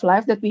step of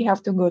life that we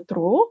have to go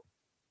through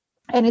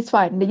and it's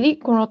fine.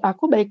 Jadi menurut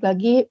aku balik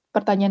lagi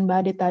pertanyaan Mbak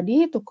Ade tadi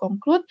to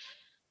conclude,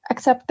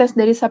 acceptance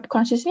dari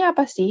subconsciousnya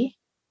apa sih?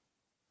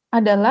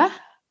 Adalah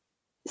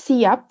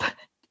siap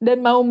dan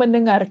mau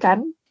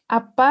mendengarkan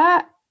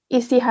apa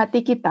isi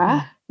hati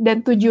kita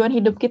dan tujuan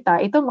hidup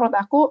kita. Itu menurut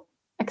aku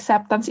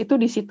acceptance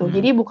itu di situ.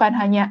 Jadi bukan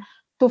hanya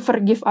to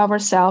forgive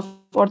ourselves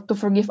or to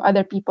forgive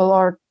other people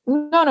or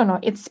no.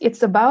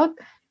 It's about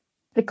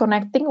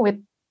reconnecting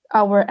with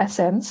our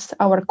essence,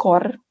 our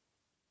core,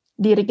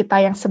 diri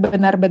kita yang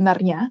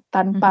sebenar-benarnya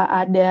tanpa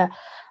ada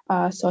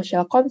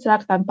social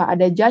contract, tanpa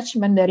ada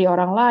judgment dari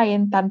orang lain,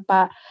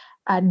 tanpa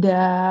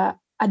ada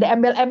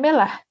embel-embel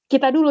lah.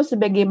 Kita dulu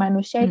sebagai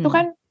manusia itu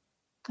kan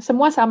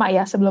semua sama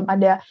ya, sebelum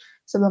ada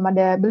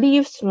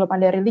belief, sebelum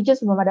ada religion,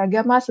 sebelum ada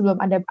agama,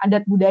 sebelum ada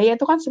adat budaya,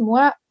 itu kan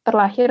semua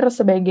terlahir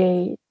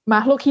sebagai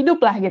makhluk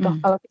hidup lah gitu,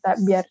 kalau kita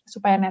biar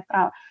supaya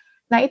netral.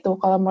 Nah itu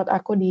kalau menurut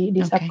aku di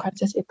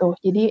subconscious itu.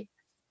 Jadi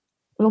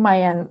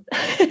lumayan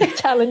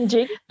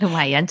challenging.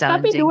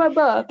 Tapi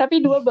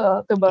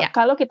doable.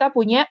 Kalau kita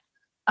punya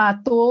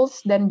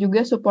tools dan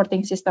juga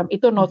supporting system,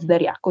 itu notes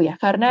dari aku ya.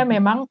 Karena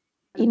memang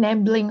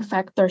enabling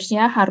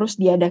factors-nya harus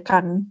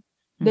diadakan.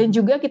 Dan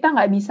juga kita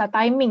nggak bisa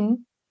timing,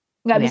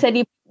 nggak bisa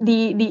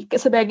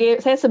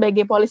saya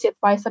sebagai policy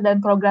advisor dan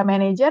program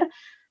manager,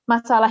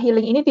 masalah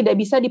healing ini tidak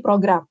bisa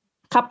diprogram.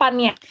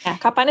 Kapannya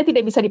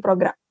tidak bisa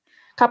diprogram.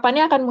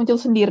 Kapannya akan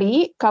muncul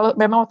sendiri kalau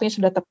memang waktunya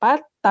sudah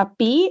tepat,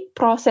 tapi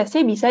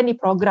prosesnya bisa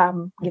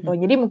diprogram gitu.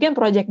 Jadi mungkin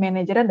project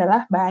manager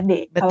adalah Mbak Ade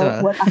kalau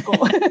buat aku.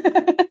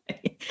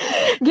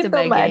 Gitu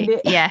Mbak Ade.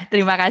 Ya,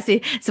 terima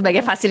kasih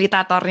sebagai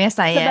fasilitatornya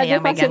saya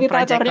yang megang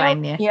project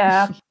lainnya.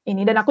 Ya,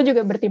 ini dan aku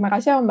juga berterima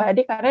kasih sama Mbak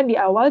Ade karena di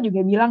awal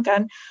juga bilang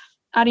kan,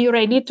 are you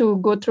ready to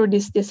go through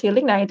this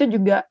healing? Nah, itu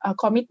juga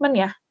komitmen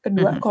ya.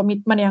 Kedua,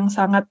 komitmen yang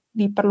sangat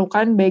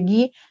diperlukan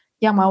bagi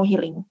yang mau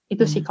healing.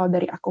 Itu sih kalau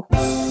dari aku.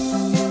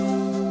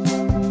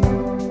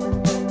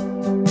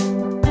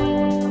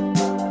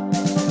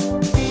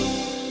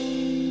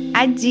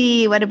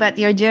 Aji, what about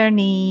your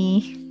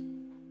journey?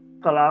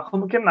 Kalau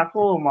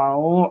aku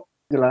mau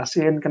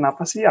jelasin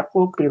kenapa sih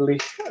aku pilih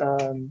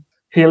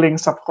healing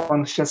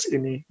subconscious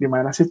ini,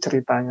 gimana sih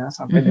ceritanya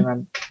sampai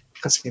dengan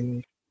kesini.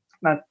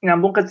 Nah,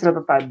 nyambung ke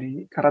cerita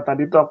tadi, karena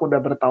tadi tuh aku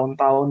udah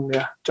bertahun-tahun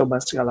ya coba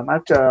segala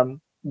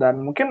macam, dan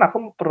mungkin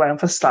aku perlu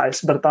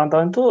emphasize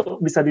bertahun-tahun itu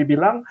bisa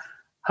dibilang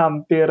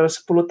hampir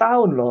 10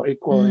 tahun loh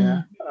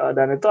equalnya,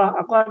 dan itu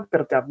aku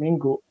hampir tiap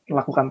minggu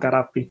melakukan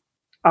terapi.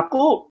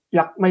 Aku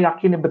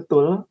meyakini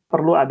betul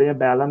perlu adanya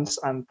balance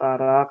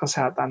antara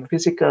kesehatan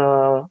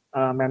fisikal,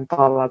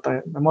 mental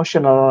atau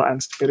emotional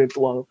and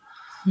spiritual.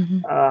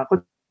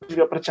 Aku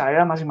juga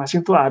percaya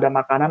masing-masing tuh ada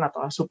makanan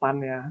atau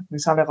asupannya.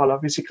 Misalnya kalau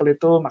fisikal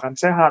itu makan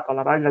sehat,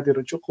 olahraga,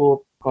 tidur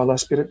cukup. Kalau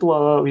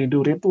spiritual, we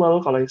do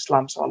ritual. Kalau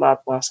Islam, sholat,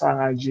 puasa,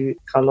 ngaji.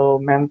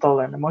 Kalau mental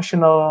and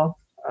emotional,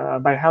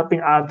 by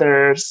helping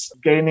others,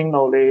 gaining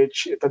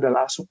knowledge, itu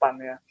adalah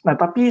asupannya. Nah,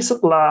 tapi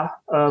setelah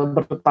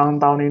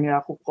bertahun-tahun ini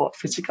aku kok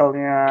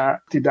fisikalnya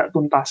tidak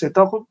tuntas, itu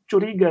aku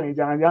curiga nih,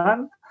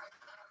 jangan-jangan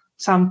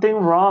something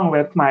wrong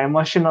with my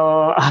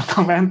emotional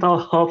atau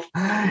mental health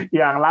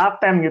yang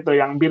laten gitu,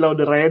 yang below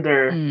the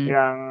radar,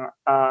 yang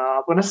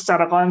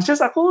secara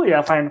conscious aku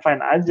ya fine-fine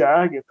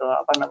aja gitu,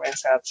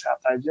 sehat-sehat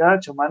aja,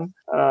 cuman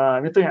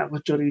itu yang aku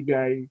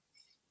curigai.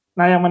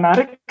 Nah, yang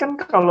menarik kan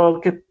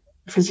kalau kita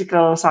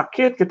physical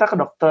sakit, kita ke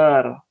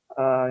dokter,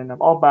 minum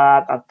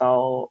obat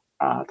atau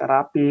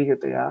terapi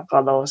gitu ya.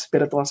 Kalau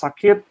spiritual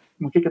sakit,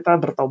 mungkin kita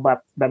bertobat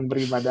dan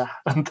beribadah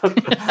untuk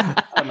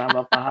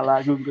menambah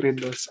pahala, gugurin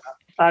dosa.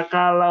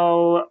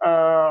 Kalau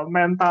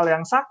mental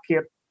yang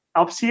sakit,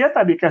 opsinya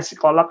tadi ke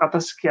psikolog atau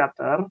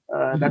psikiater,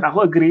 dan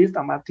aku agree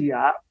sama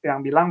Tia yang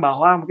bilang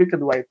bahwa mungkin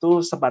kedua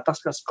itu sebatas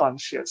ke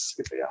conscious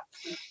gitu ya.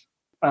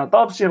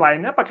 Atau opsi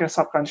lainnya pakai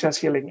subconscious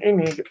healing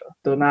ini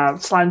gitu. Nah,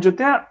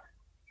 selanjutnya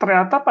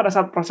ternyata pada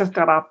saat proses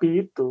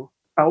terapi itu,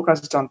 aku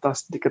kasih contoh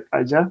sedikit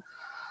aja,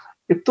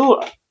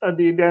 itu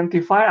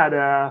di-identify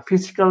ada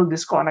physical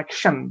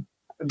disconnection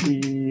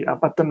di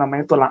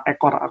tulang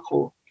ekor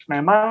aku.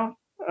 Memang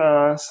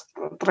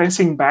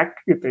tracing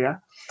back gitu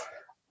ya.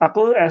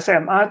 Aku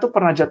SMA itu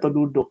pernah jatuh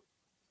duduk.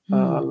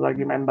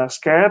 lagi main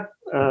basket,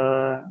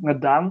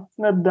 ngedang.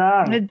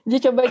 Ji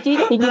coba Ci,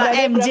 tinggi Ala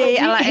badan MJ, berapa,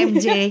 Ji? ala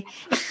MJ.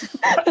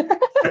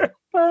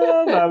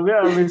 Tapi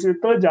habis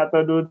itu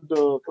jatuh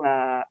duduk.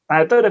 Nah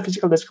itu ada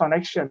physical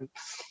disconnection.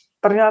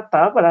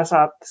 Ternyata pada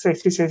saat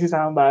sesi-sesi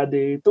sama Mbak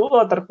Ade itu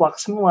terkuak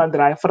semua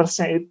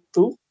driversnya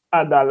itu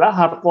adalah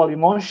hardcore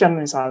emotion,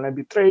 misalnya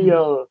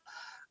betrayal,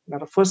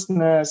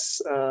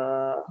 nervousness,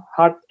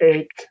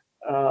 heartache,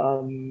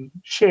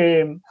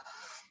 shame,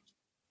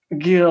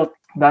 guilt,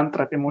 dan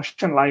threat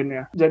emotion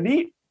lainnya.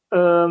 Jadi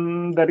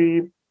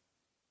dari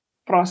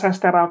proses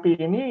terapi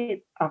ini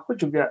aku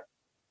juga,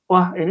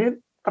 wah ini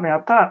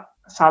ternyata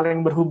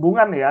saling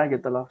berhubungan ya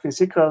gitu loh,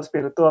 physical,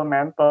 spiritual,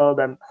 mental,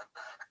 dan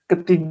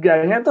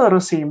ketiganya itu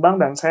harus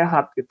seimbang dan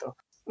sehat gitu.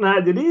 Nah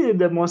jadi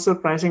the most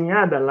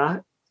surprising-nya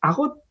adalah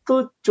aku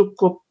tuh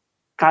cukup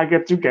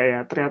kaget juga ya,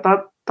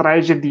 ternyata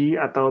tragedy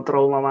atau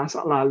trauma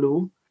masa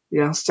lalu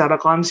yang secara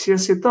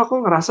conscious itu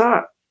aku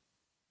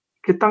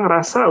kita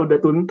ngerasa udah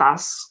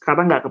tuntas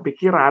karena nggak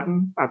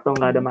kepikiran atau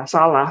nggak ada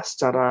masalah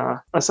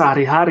secara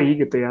sehari-hari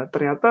gitu ya.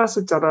 Ternyata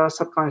secara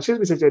subconscious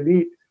bisa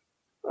jadi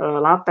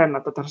laten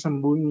atau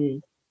tersembunyi.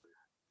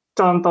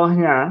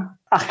 Contohnya,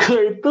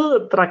 aku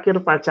itu terakhir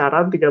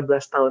pacaran 13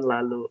 tahun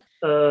lalu.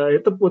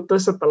 Itu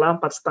putus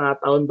setelah 4,5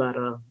 tahun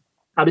bareng.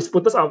 Habis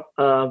putus,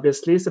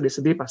 obviously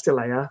sedih-sedih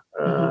pastilah ya.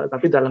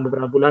 Tapi dalam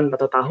beberapa bulan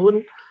atau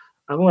tahun,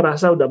 aku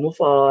ngerasa udah move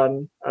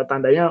on.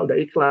 Tandanya udah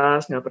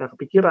ikhlas, nggak pernah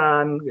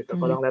kepikiran. Gitu.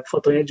 Kalau ngeliat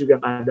fotonya juga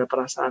nggak ada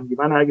perasaan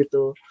gimana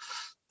gitu.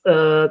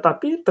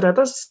 Tapi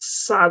ternyata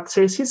saat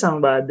sesi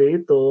sama Mbak Ade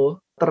itu,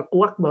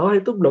 terkuak bahwa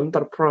itu belum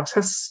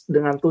terproses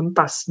dengan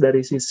tuntas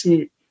dari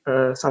sisi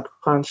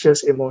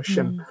subconscious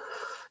emotion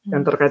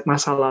yang terkait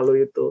masa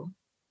lalu itu.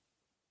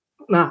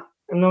 Nah,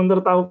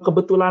 menurut aku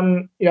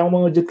kebetulan yang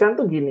mengejutkan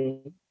tuh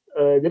gini.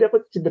 Jadi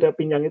aku cedera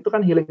pinggang itu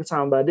kan healing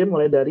sama Mbak Ade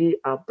mulai dari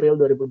April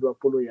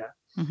 2020 ya.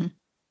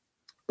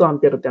 Itu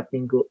hampir tiap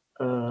minggu.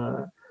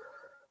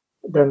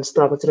 Dan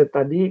setelah aku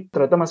cerita tadi,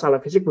 ternyata masalah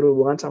fisik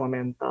berhubungan sama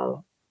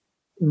mental.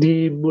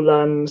 Di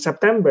bulan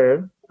September,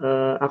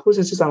 aku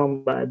sesi sama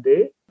Mbak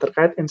Ade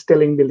terkait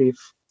instilling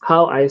belief,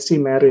 how I see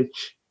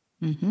marriage.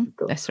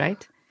 Gitu. That's right.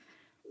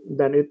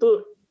 Dan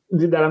itu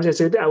di dalam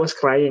sesi itu I was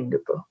crying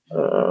gitu.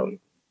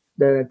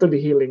 Dan itu di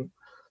healing.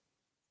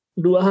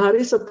 2 hari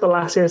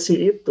setelah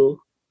sesi itu,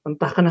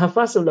 entah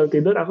kenapa sebelum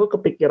tidur aku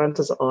kepikiran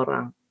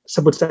seseorang.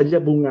 Sebut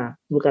saja Bunga,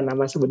 bukan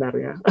nama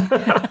sebenarnya.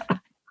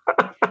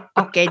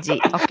 Oke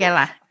Ji, oke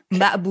lah.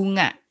 Mbak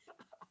Bunga.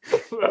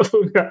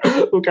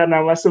 Bukan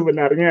nama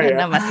sebenarnya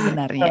ya. Nama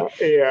sebenarnya.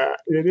 Iya,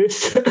 jadi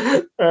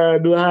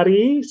 2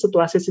 hari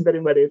setelah sesi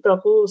dari Mbak Ade itu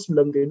aku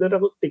sebelum tidur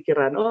aku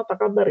kepikiran, oh apa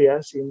kabar ya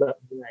si Mbak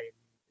Bunga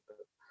ini.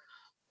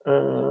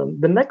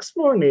 The next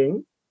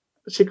morning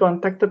she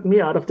contacted me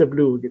out of the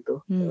blue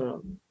gitu.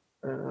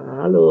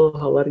 Halo,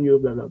 how are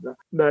you, bla bla bla.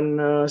 Dan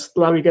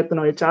setelah we get to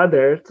know each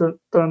other,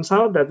 turns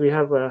out that we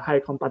have a high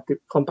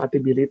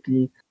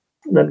compatibility.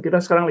 Dan kita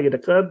sekarang lagi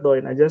deket,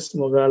 doain aja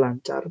semoga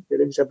lancar,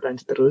 jadi bisa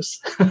berlanjut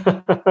terus.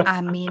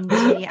 Amin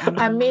Ji,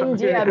 Amin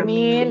Ji,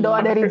 amin.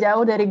 Doa dari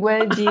jauh dari gue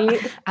Ji.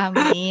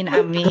 Amin.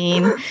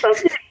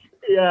 Tapi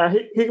ya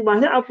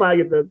hikmahnya apa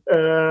gitu?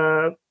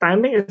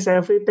 Timing is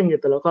everything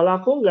gitu loh.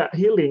 Kalau aku nggak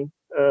healing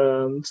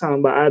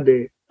sama Mbak Ade,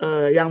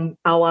 yang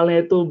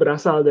awalnya itu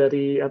berasal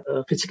dari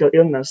physical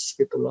illness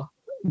gitu loh,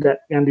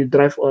 yang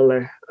didrive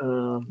oleh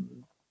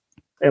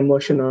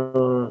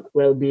emotional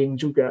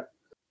well-being juga.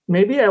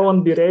 Maybe I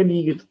won't be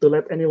ready gitu to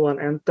let anyone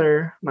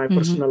enter my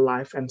personal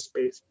life and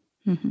space.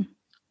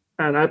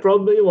 And I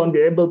probably won't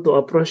be able to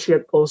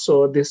appreciate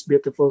also this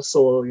beautiful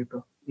soul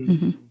gitu.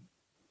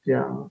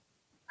 Ya.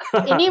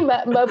 Ini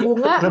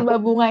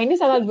Mbak Bunga ini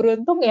sangat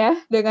beruntung ya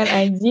dengan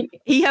Aji.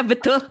 Iya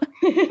betul.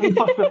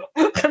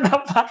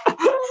 Kenapa?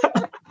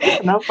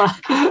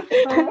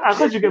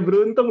 Aku juga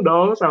beruntung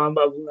dong sama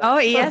Mbak Bunga.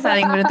 Oh iya,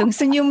 saling beruntung.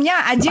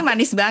 Senyumnya Aji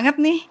manis banget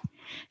nih.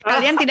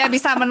 Kalian tidak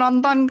bisa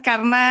menonton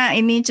karena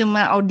ini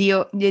cuma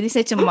audio. Jadi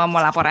saya cuma mau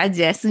lapor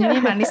aja.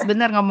 Senyumnya manis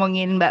bener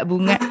ngomongin Mbak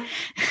Bunga.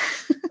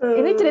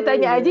 Ini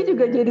ceritanya Aji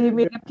juga jadi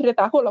mirip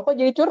ceritaku loh. Kok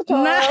jadi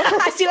curcol? Nah,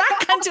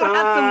 silakan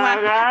curhat semua.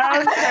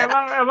 Kan?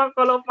 Emang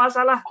kalau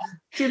masalah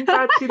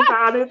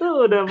cinta-cintaan itu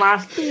udah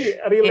pasti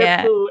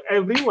relate to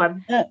everyone.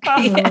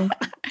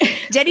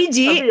 Jadi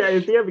Ji, tapi ya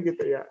intinya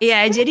begitu ya.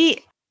 Iya, jadi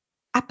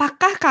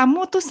apakah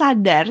kamu tuh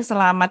sadar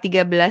selama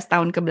 13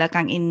 tahun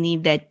kebelakang ini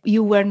that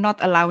you were not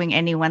allowing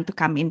anyone to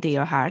come into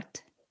your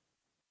heart?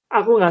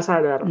 Aku nggak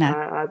sadar.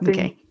 Nah, I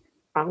think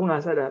aku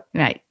nggak sadar.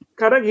 Right.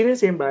 Karena gini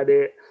sih Mbak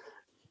Ade,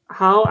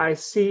 how I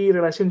see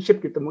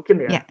relationship gitu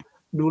mungkin ya.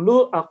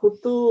 Dulu aku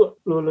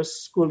tuh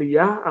lulus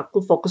kuliah,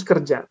 aku fokus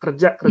kerja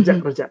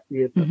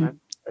gitu kan.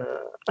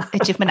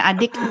 Achievement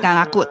adik nggak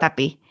ngaku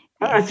tapi.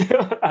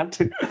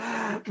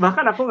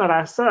 Bahkan aku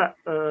ngerasa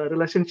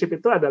relationship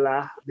itu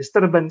adalah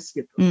disturbance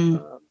gitu.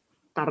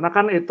 Karena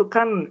kan itu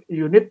kan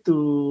you need to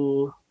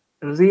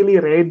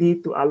really ready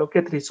to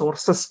allocate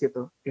resources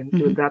gitu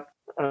into that.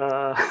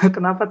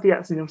 Kenapa Tia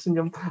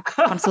senyum-senyum?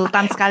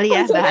 Konsultan sekali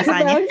ya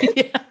bahasanya.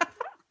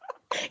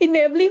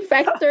 enabling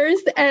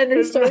factors and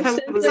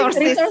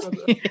resources,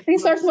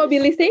 resource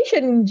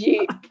mobilization,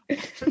 Ji.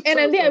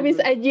 Nanti abis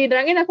Aji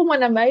nerangin aku mau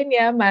nambahin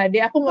ya, Made.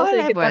 Aku mau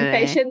sedikit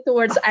confession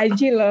towards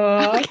Aji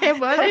loh. Oke,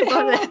 boleh.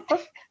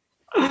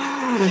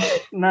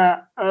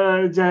 Nah,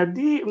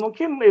 jadi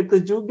mungkin itu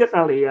juga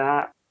kali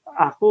ya.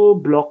 Aku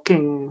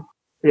blocking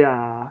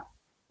ya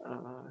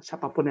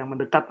siapapun yang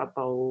mendekat,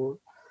 atau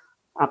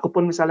aku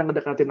pun misalnya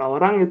ngedekatin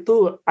orang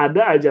itu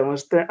ada aja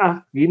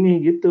maksudnya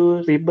gini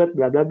gitu, ribet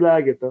bla bla bla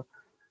gitu.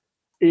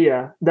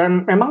 Iya,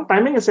 dan memang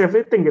timing is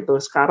everything gitu.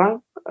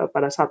 Sekarang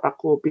pada saat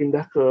aku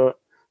pindah ke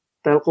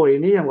telco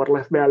ini yang work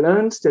life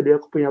balance, jadi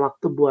aku punya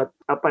waktu buat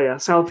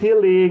self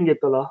healing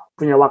gitu loh,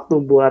 punya waktu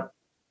buat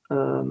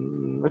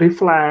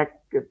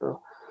reflect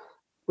gitu,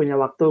 punya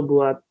waktu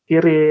buat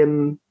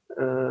kirim.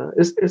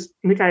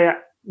 Ini kayak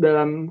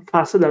dalam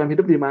fase dalam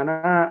hidup di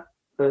mana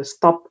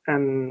stop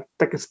and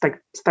take a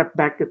step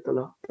back gitu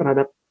loh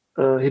terhadap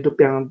hidup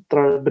yang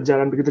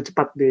berjalan begitu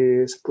cepat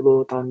di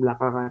 10 tahun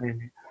belakangan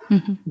ini.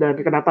 Dan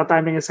kenapa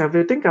timing is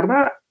everything?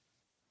 Karena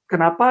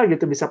kenapa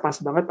gitu bisa pas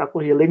banget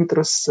aku healing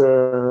terus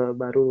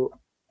baru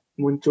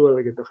muncul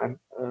gitu kan.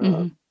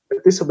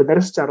 Berarti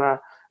sebenarnya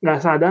secara nggak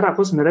sadar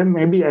aku sebenarnya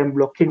maybe I'm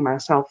blocking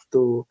myself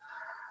to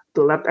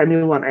let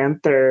anyone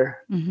enter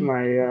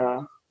my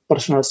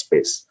personal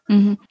space.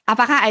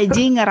 Apakah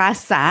Aji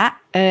ngerasa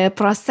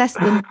proses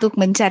untuk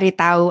mencari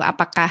tahu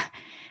apakah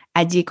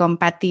Aji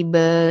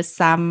kompatibel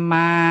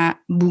sama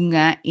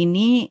Bunga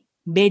ini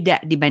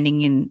beda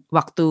dibandingin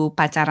waktu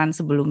pacaran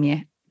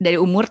sebelumnya? Dari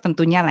umur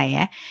tentunya lah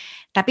ya.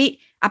 Tapi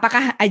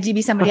apakah Aji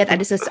bisa melihat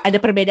ada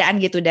perbedaan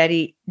gitu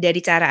dari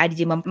cara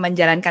Aji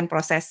menjalankan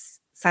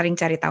proses saling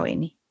cari tahu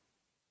ini?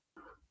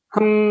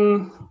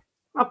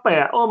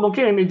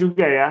 Mungkin ini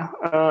juga ya.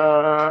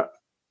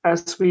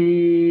 As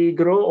we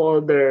grow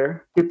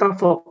older, kita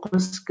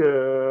fokus ke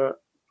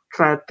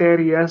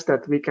criteria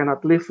that we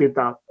cannot live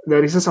without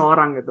dari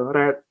seseorang gitu,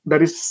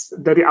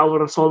 dari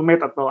our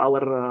soulmate atau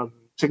our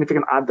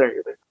significant other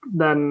gitu.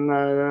 Dan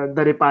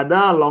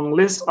daripada long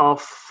list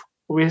of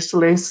wish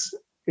list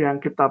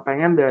yang kita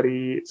pengen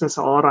dari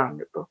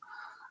seseorang gitu.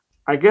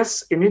 I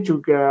guess ini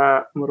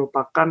juga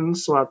merupakan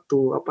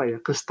suatu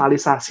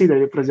kristalisasi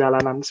dari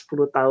perjalanan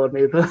 10 tahun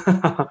itu.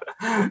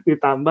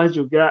 Ditambah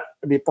juga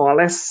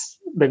dipoles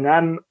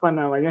dengan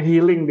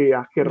healing di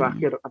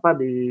akhir-akhir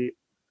di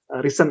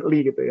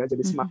recently gitu ya.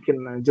 Jadi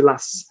semakin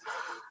jelas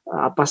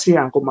apa sih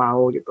yang aku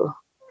mau gitu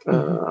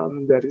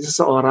dari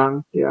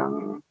seseorang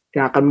yang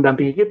akan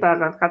mendampingi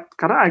kita.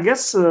 Karena I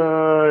guess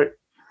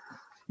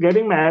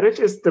getting married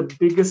is the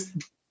biggest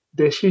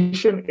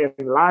decision in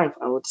life,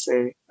 I would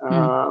say.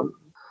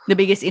 The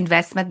biggest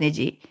investment,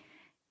 Neji.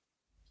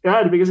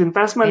 The biggest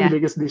investment, the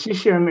biggest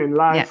decision in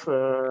life.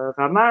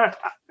 Karena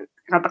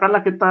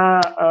katakanlah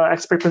kita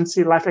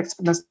life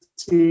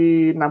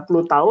expectancy 60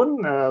 tahun,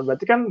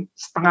 berarti kan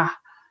setengah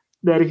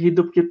dari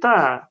hidup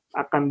kita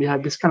akan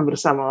dihabiskan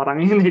bersama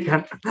orang ini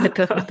kan.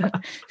 Betul.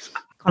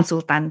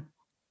 Konsultan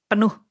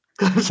penuh.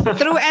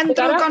 True and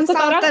true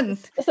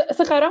consultant.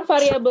 Sekarang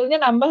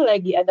variabelnya nambah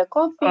lagi, ada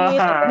COVID,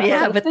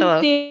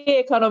 betul.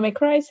 economic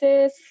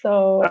crisis,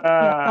 so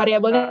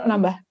variabelnya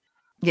nambah.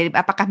 Jadi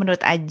apakah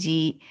menurut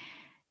Aji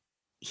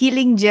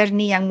healing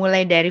journey yang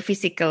mulai dari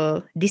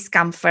physical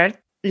discomfort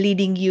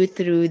leading you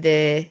through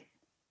the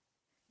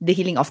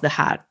healing of the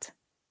heart?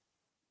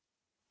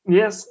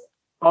 Yes,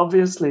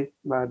 obviously,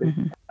 Mbak.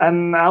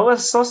 And I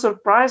was so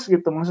surprised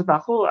gitu. Maksud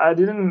aku, I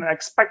didn't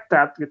expect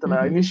that gitu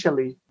lah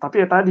initially.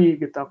 Tapi ya tadi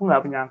gitu, aku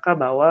nggak menyangka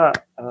bahwa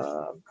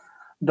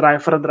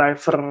driver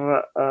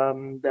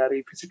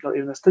dari physical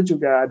illness itu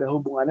juga ada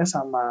hubungannya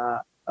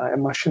sama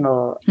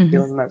emotional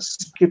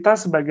illness. Kita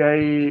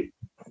sebagai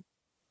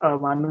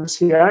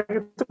manusia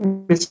itu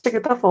biasanya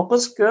kita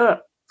fokus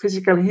ke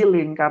physical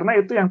healing karena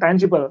itu yang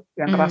tangible,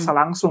 yang kerasa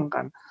langsung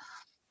kan.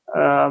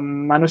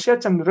 Manusia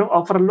cenderung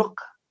overlook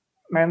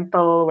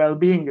mental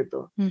well-being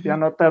gitu. Yang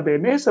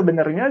notabene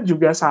sebenarnya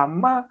juga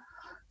sama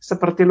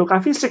seperti luka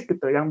fisik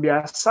gitu, yang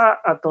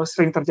biasa atau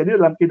sering terjadi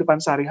dalam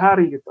kehidupan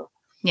sehari-hari gitu.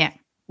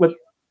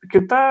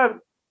 Kita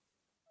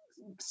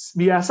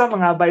biasa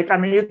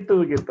mengabaikan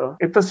itu gitu.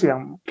 Itu sih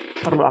yang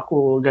perlu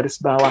aku garis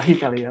bawahi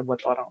kali ya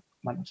buat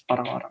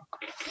orang-orang.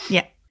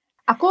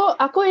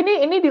 Aku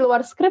ini di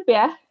luar skrip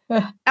ya.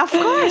 Of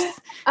course.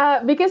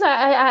 Because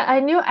I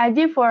knew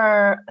Aji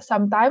for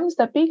sometimes,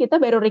 tapi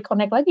kita baru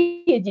reconnect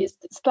lagi ya, Ji.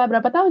 Setelah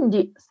berapa tahun,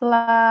 Ji?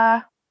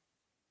 Setelah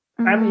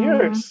 10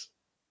 years.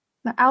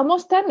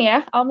 Almost 10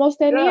 ya? Almost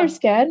 10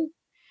 years kan?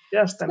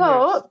 Yes, 10 years. So,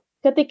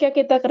 ketika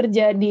kita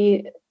kerja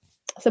di,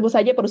 sebut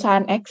saja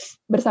perusahaan X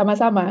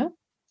bersama-sama,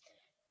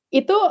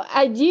 itu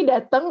Aji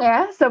datang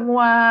ya,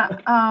 semua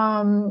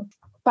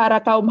para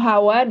kaum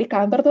hawa di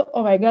kantor tuh,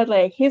 oh my God,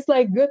 like he's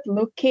like good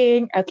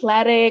looking,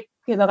 athletic,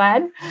 gitu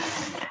kan.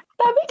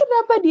 Tapi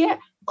kenapa dia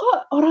kok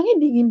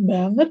orangnya dingin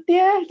banget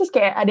ya? Terus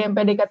kayak ada yang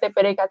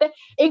PDKT,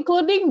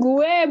 including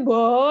gue,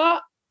 Bo.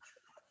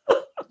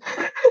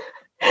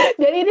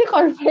 Jadi ini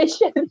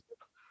confession.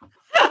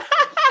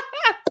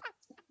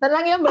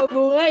 Tenang ya Mbak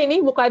Bunga,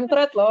 ini bukan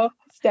threat loh.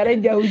 Secara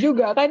jauh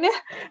juga kan ya.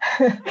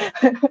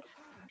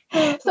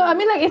 So I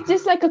mean like it's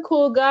just like a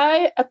cool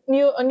guy, a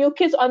new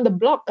kids on the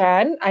block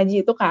kan,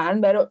 Aji itu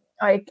kan baru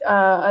like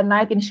a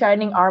knight in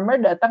shining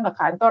armor datang ke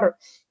kantor,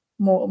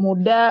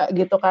 muda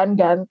gitu kan,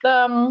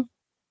 ganteng,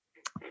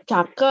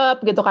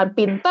 cakep gitu kan,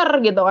 pinter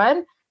gitu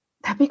kan.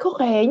 Tapi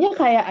kok kayaknya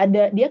kayak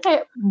ada dia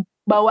kayak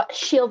bawa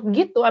shield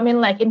gitu, I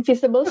mean like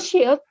invisible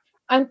shield,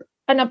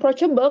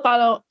 unapproachable.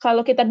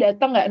 Kalau kita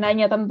datang nggak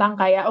nanya tentang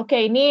kayak oke,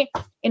 ini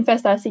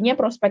investasinya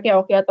prospeknya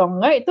oke atau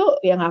enggak, itu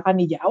ya nggak akan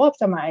dijawab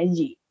sama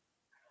Aji.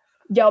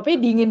 Jawabnya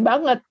dingin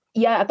banget,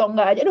 ya atau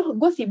enggak aja.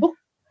 Gue sibuk.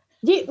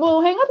 Ji,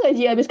 mau hangout gak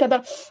Ji? Abis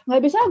kata,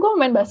 nggak bisa, gue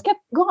main basket,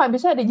 gue nggak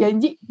bisa, ada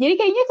janji. Jadi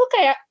kayaknya tuh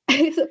kayak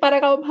para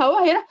kaum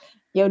hawa ya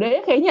udah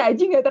ya, kayaknya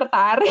Aji nggak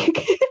tertarik.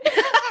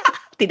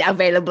 Tidak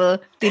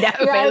available.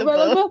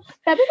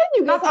 Tapi kan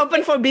juga not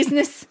open for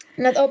business.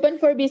 Not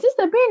open for business,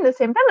 tapi in the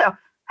same time,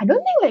 I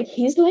don't think like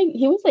he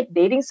was like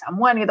dating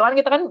someone gitu kan.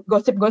 Kita kan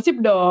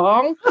gosip-gosip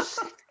dong.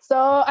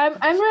 So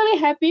I'm really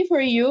happy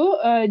for you,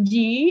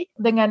 Ji,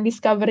 dengan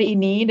discovery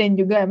ini, dan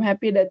juga I'm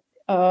happy that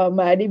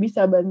Mbak Ade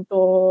bisa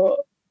bantu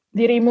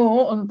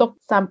dirimu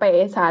untuk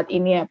sampai saat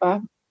ini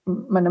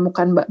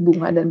menemukan Mbak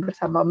Bunga dan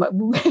bersama Mbak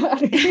Bunga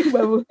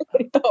Mbak Bunga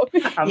dari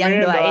Topik. Yang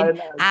doain,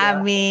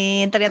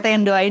 amin. Ternyata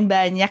yang doain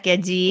banyak ya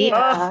Ji.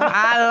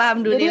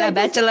 Alhamdulillah,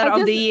 Bachelor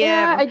of the Year.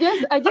 Yeah,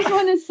 I just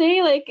want to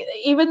say like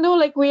even though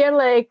like we are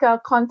like a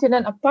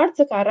continent apart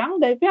sekarang,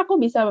 tapi aku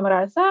bisa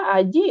merasa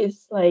Aji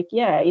is like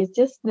it's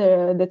just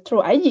the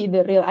true Aji,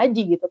 the real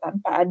Aji gitu,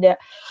 tanpa ada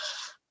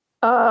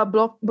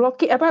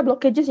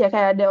blockages ya,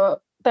 kayak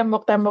ada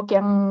tembok-tembok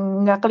yang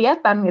nggak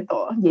kelihatan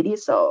gitu. Jadi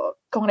so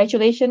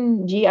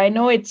congratulations Ji, I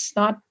know it's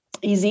not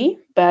easy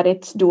but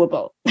it's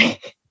doable.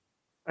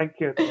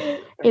 Thank you.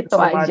 Itu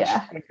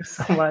aja. Thank you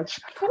so much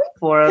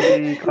for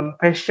the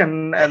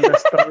confession and the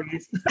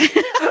stories.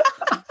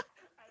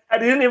 I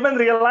didn't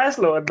even realize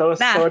loh those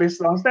stories.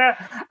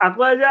 Maksudnya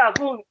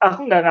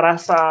aku nggak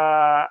ngerasa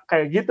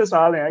kayak gitu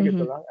soalnya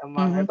gitu kan.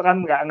 Emang itu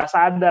kan nggak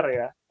sadar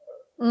ya.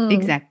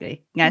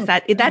 Exactly.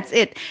 That's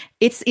it.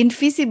 It's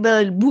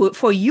invisible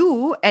for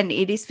you and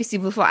it is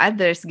visible for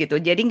others gitu.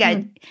 Jadi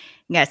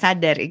nggak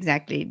sadar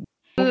exactly.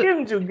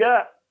 Mungkin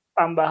juga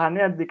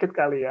tambahannya dikit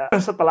kali ya.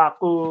 Setelah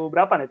aku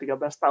 13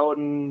 tahun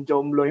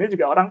jomblo ini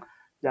juga orang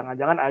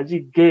jangan-jangan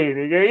Aji gay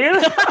nih kayak gitu.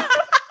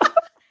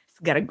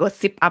 Segala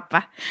gosip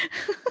apa?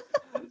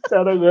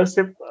 Secara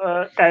gosip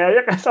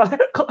kayaknya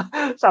soalnya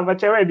sama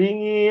cewek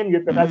dingin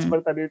gitu kan,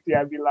 seperti tadi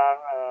Tia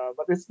bilang.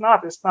 But it's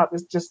not. It's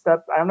just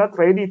that I'm not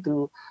ready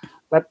to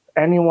let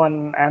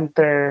anyone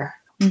enter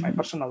my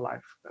personal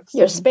life. That's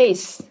your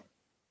space.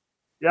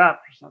 Yeah,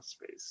 personal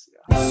space.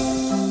 Yeah.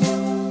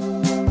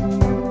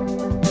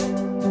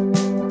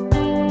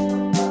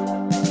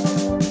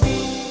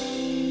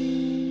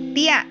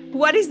 Tia,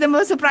 what is the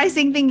most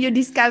surprising thing you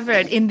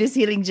discovered in this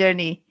healing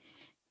journey?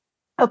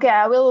 Okay,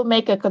 I will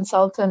make a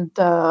consultant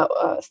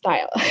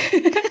style.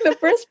 The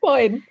first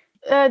point,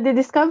 the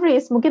discovery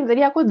is, mungkin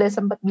tadi aku udah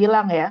sempat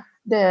bilang ya,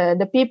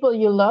 the people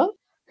you love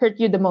hurt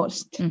you the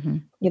most,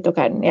 gitu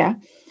kan ya.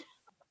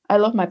 I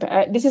love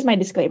this is my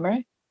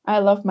disclaimer. I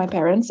love my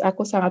parents.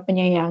 Aku sangat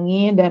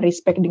menyayangi dan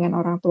respect dengan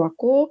orang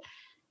tuaku.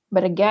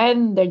 But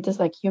again, they're just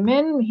like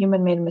human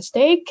made a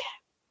mistake.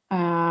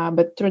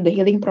 But through the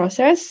healing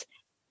process,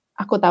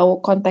 aku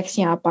tahu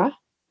konteksnya apa.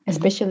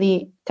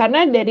 Especially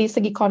karena dari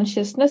segi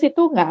consciousness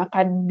itu nggak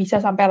akan bisa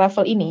sampai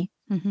level ini.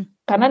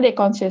 Karena dari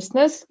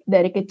consciousness,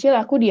 dari kecil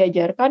aku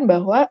diajarkan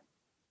bahwa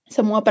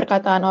semua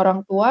perkataan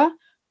orang tua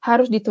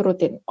harus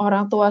diturutin.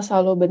 Orang tua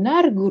selalu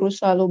benar, guru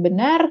selalu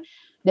benar,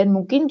 dan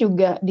mungkin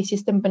juga di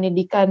sistem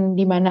pendidikan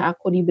di mana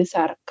aku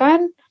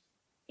dibesarkan,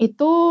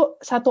 itu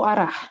satu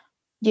arah.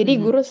 Jadi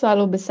guru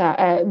selalu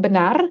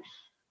benar,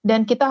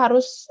 dan kita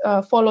harus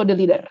follow the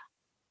leader.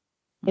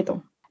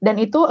 Gitu. Dan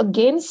itu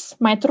against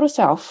my true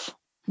self.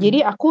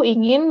 Jadi aku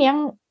ingin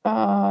yang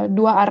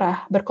dua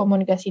arah,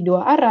 berkomunikasi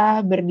dua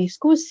arah,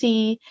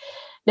 berdiskusi.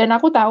 Dan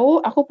aku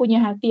tahu aku punya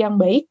hati yang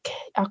baik,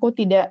 aku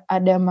tidak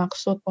ada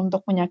maksud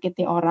untuk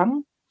menyakiti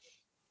orang,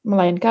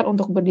 melainkan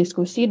untuk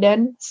berdiskusi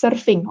dan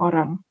serving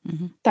orang.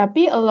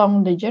 Tapi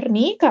along the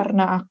journey,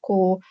 karena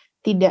aku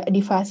tidak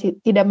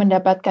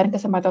mendapatkan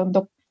kesempatan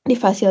untuk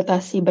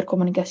difasilitasi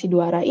berkomunikasi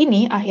dua arah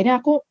ini, akhirnya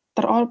aku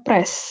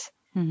terolpres.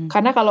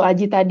 Karena kalau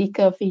Aji tadi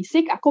ke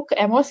fisik, aku ke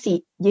emosi.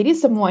 Jadi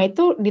semua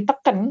itu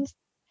ditekan,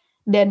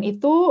 dan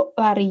itu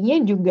larinya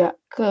juga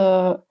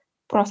ke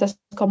proses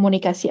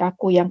komunikasi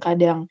aku yang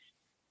kadang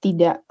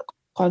tidak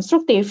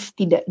konstruktif,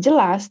 tidak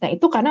jelas. Nah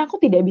itu karena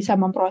aku tidak bisa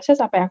memproses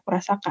apa yang aku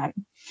rasakan.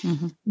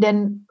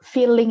 Dan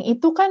feeling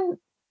itu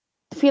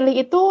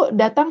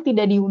datang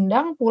tidak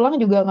diundang, pulang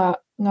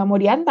juga nggak mau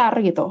diantar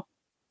gitu.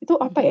 Itu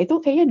apa ya?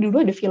 Itu kayaknya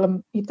dulu ada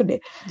film itu deh.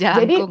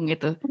 Jalangkung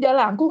gitu.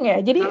 Jalangkung ya.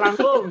 Jadi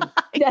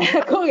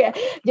Jalangkung ya.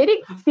 Jadi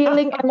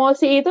feeling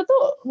emosi itu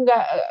tuh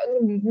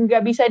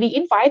nggak bisa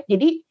di-invite.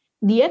 Jadi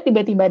dia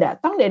tiba-tiba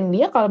datang, dan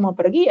dia kalau mau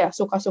pergi ya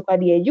suka-suka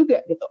dia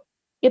juga gitu.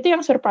 Itu yang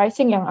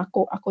surprising yang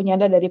aku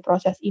nyadar dari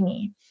proses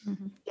ini.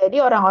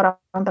 Jadi orang-orang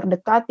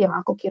terdekat yang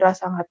aku kira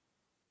sangat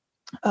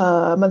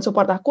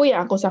mensupport aku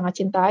yang aku sangat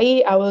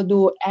cintai. I will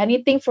do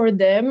anything for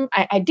them.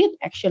 I did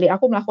actually.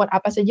 Aku melakukan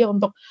apa saja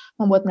untuk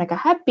membuat mereka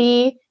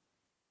happy.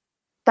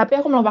 Tapi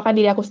aku melupakan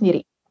diri aku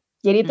sendiri.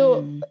 Jadi itu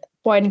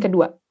poin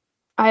kedua.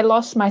 I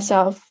lost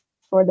myself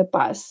for the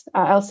past.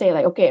 I'll say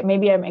like, okay,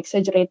 maybe I'm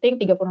exaggerating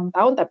 36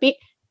 tahun, tapi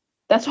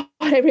that's what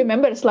I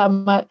remember.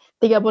 Selama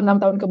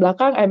 36 tahun ke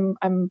belakang,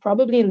 I'm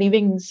probably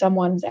living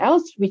someone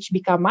else which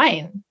become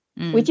mine,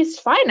 which is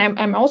fine.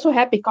 I'm also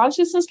happy.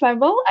 Consciousness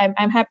level,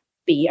 I'm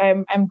happy.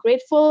 I'm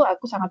grateful.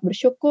 Aku sangat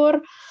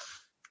bersyukur.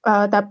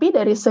 Tapi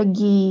dari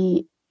segi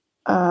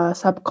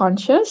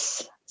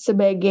subconscious,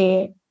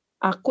 sebagai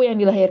aku yang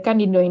dilahirkan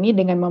di Indo ini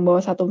dengan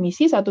membawa satu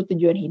misi, satu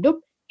tujuan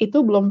hidup,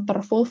 itu belum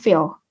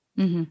terfulfill.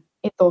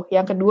 Itu.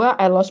 Yang kedua,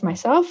 I lost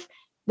myself.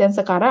 Dan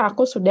sekarang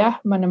aku sudah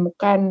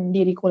menemukan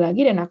diriku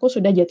lagi dan aku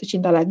sudah jatuh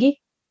cinta lagi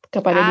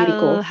kepada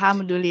diriku.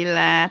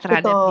 Alhamdulillah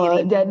terhadap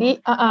dirimu.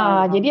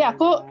 Jadi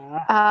aku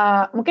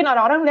mungkin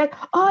orang-orang lihat,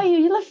 oh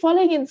you love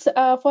falling in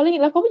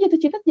love, kamu jatuh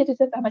cinta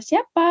sama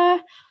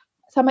siapa?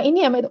 Sama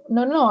ini sama itu.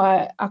 No,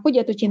 aku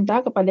jatuh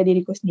cinta kepada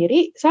diriku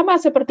sendiri, sama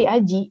seperti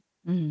Aji.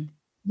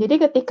 Jadi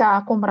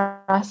ketika aku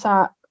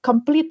merasa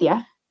complete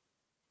ya,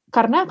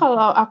 karena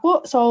kalau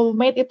aku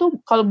soulmate itu,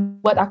 kalau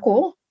buat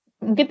aku,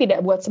 mungkin tidak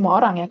buat semua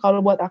orang ya,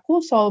 kalau buat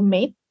aku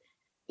soulmate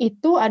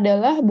itu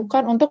adalah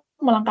bukan untuk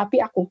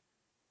melengkapi aku.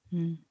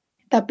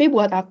 Tapi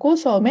buat aku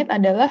soulmate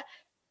adalah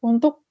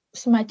untuk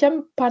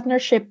semacam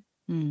partnership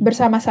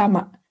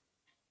bersama-sama.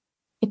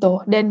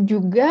 Itu. Dan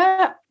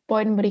juga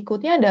poin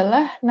berikutnya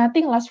adalah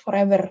nothing lasts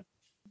forever.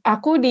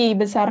 Aku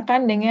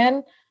dibesarkan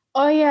dengan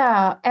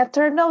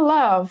eternal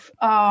love.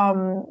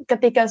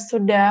 Ketika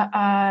sudah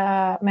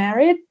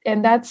married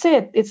and that's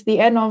it. It's the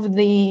end of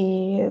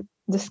the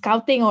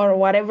scouting or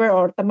whatever,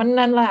 or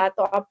temenan lah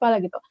atau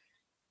apalah gitu.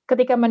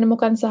 Ketika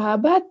menemukan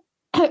sahabat,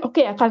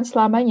 akan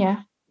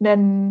selamanya.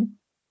 Dan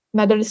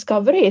another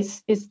discovery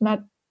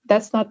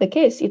that's not the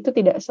case. Itu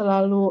tidak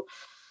selalu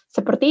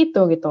seperti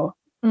itu gitu.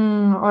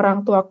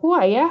 Orang tuaku,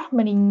 ayah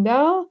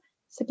meninggal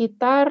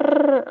sekitar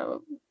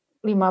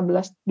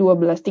 15,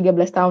 12, 13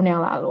 tahun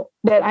yang lalu.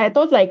 Dan I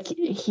thought like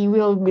he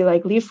will be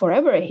like live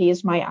forever. He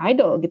is my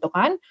idol gitu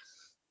kan.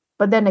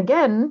 But then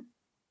again,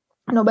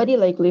 nobody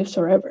like lives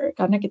forever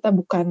karena kita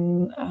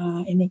bukan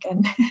ini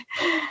kan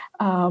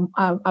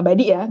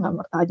abadi ya, nggak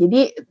mortal.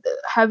 Jadi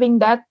having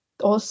that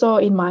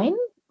also in mind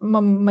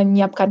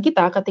menyiapkan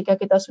kita ketika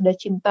kita sudah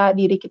cinta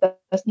diri kita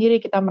sendiri,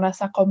 kita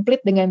merasa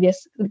komplit dengan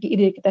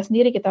diri kita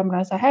sendiri, kita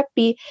merasa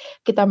happy,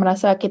 kita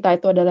merasa kita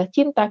itu adalah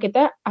cinta,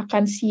 kita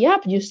akan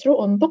siap justru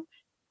untuk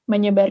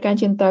menyebarkan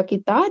cinta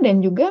kita dan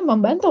juga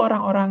membantu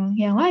orang-orang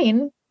yang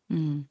lain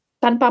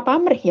tanpa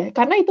pamrih ya,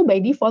 karena itu by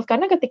default.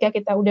 Karena ketika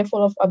kita udah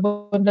full of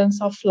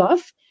abundance of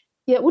love,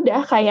 ya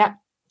udah kayak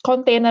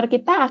kontainer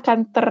kita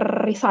akan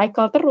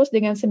terrecycle terus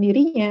dengan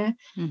sendirinya.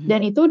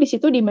 Dan itu di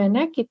situ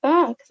dimana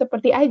kita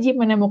seperti Aji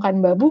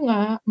menemukan Mbak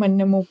Bunga,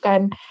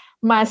 menemukan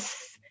Mas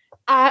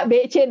A,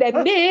 B, C,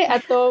 dan D,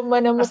 atau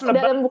menemukan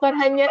dalam bukan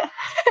hanya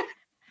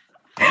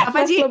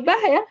apa Mas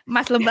Lebah ya?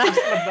 Mas Lebah.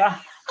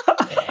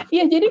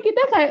 Iya, jadi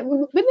kita kayak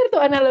bener tuh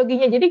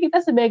analoginya. Jadi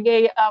kita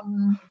sebagai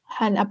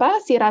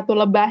si ratu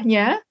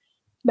lebahnya,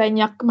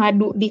 banyak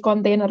madu di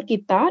kontainer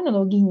kita,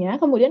 analoginya,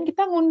 kemudian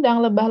kita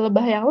ngundang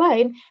lebah-lebah yang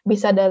lain,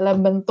 bisa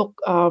dalam bentuk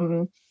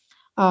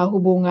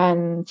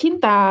hubungan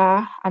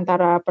cinta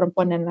antara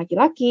perempuan dan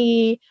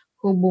laki-laki,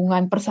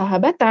 hubungan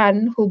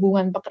persahabatan,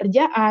 hubungan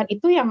pekerjaan.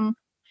 Itu yang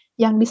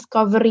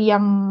discovery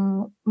yang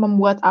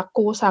membuat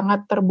aku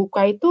sangat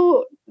terbuka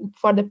itu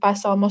for the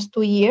past almost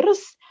 2 years,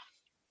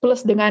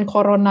 plus dengan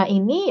corona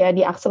ini ya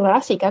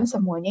diakselerasi kan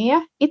semuanya ya,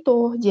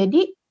 itu.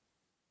 Jadi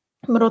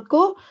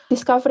menurutku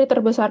discovery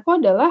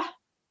terbesarku adalah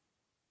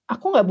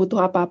aku nggak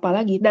butuh apa-apa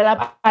lagi. Dalam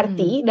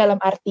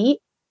arti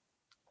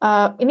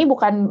ini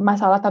bukan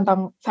masalah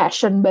tentang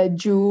fashion,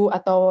 baju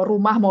atau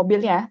rumah,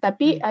 mobil ya,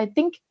 tapi I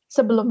think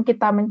sebelum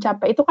kita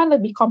mencapai itu kan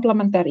lebih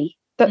complementary.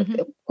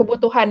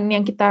 Kebutuhan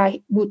yang kita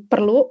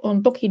perlu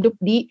untuk hidup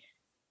di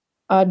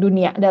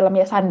dunia dalam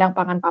ya sandang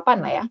pangan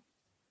papan lah ya.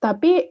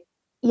 Tapi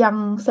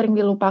yang sering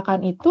dilupakan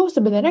itu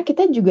sebenarnya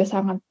kita juga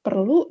sangat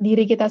perlu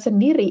diri kita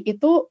sendiri.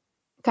 Itu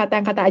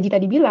kata Aji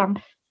tadi bilang,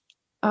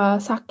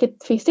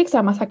 sakit fisik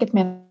sama sakit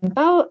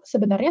mental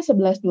sebenarnya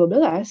 11-12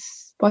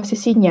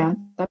 posisinya,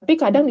 tapi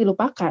kadang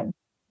dilupakan.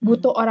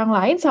 Butuh orang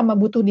lain sama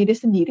butuh diri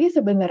sendiri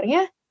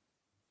sebenarnya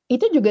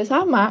itu juga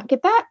sama.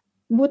 Kita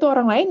butuh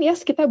orang lain,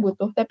 yes kita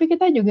butuh, tapi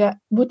kita juga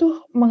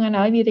butuh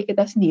mengenali diri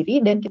kita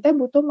sendiri dan kita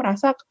butuh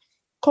merasa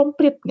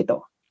komplit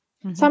gitu.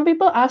 Some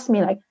people ask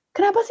me like,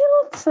 kenapa sih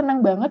lu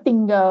senang banget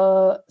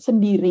tinggal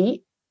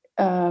sendiri,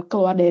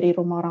 keluar dari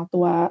rumah orang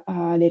tua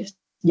dari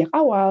sejak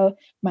awal,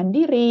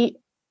 mandiri,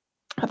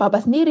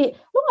 apa-apa sendiri.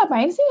 Lu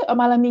ngapain sih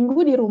malam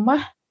minggu di rumah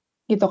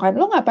gitu kan?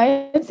 Lu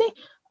ngapain sih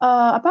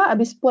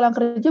abis pulang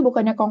kerja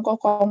bukannya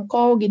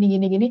kongko-kongko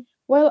gini.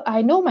 Well, I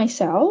know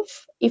myself.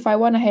 If I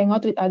wanna hang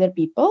out with other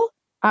people,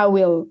 I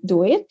will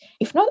do it.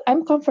 If not,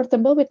 I'm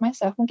comfortable with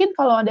myself. Mungkin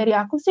kalau dari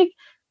aku sih,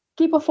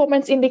 key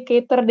performance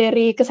indicator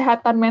dari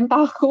kesehatan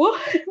mentalku,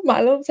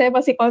 maklum saya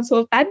masih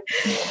konsultan,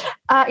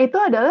 itu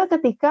adalah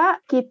ketika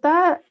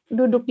kita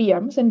duduk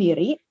diam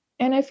sendiri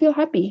and I feel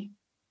happy.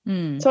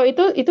 So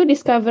itu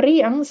discovery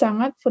yang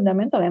sangat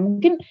fundamental ya.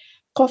 Mungkin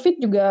COVID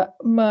juga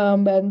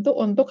membantu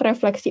untuk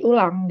refleksi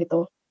ulang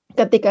gitu.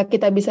 Ketika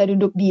kita bisa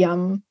duduk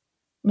diam,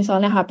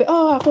 misalnya HP,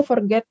 aku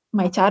forget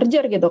my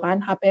charger gitu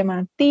kan, HP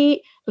mati,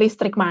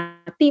 listrik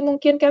mati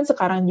mungkin kan,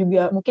 sekarang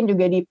juga mungkin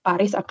juga di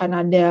Paris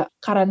akan ada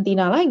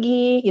karantina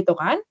lagi gitu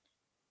kan.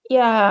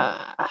 Ya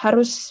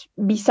harus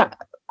bisa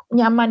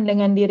nyaman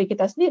dengan diri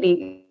kita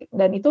sendiri,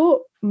 dan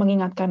itu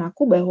mengingatkan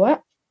aku bahwa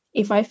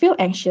if I feel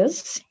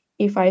anxious,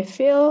 if I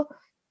feel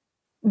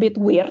bit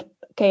weird,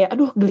 kayak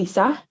aduh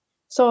gelisah,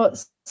 so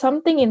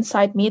something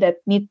inside me that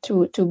need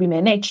to be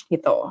managed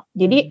gitu.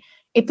 Jadi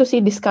itu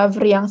sih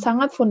discovery yang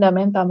sangat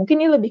fundamental.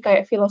 Mungkin ini lebih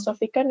kayak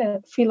filosofi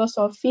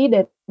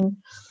dan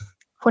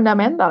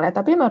fundamental ya,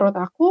 tapi menurut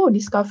aku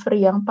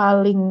discovery yang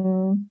paling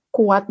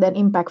kuat dan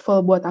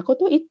impactful buat aku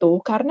tuh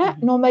itu, karena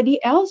nobody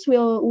else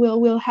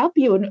will help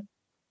you.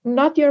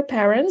 Not your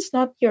parents,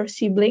 not your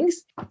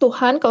siblings.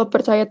 Tuhan, kalau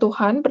percaya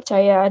Tuhan,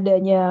 percaya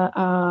adanya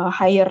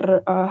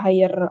higher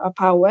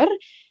power,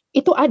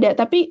 itu ada,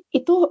 tapi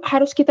itu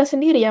harus kita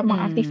sendiri yang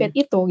mengaktifkan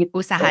itu gitu.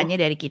 Usahanya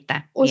dari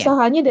kita.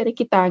 Usahanya dari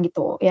kita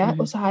gitu ya,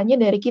 usahanya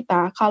dari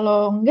kita.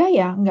 Kalau enggak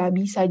ya enggak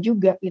bisa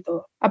juga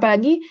gitu.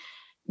 Apalagi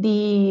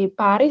di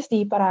Paris,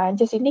 di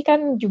Perancis ini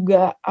kan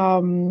juga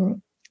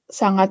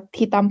sangat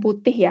hitam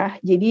putih ya.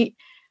 Jadi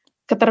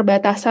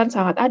keterbatasan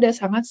sangat ada,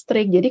 sangat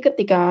strict. Jadi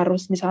ketika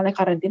harus misalnya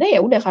karantina, ya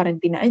udah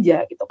karantina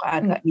aja gitu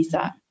kan, nggak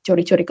bisa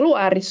curi-curi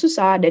keluar,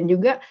 susah. Dan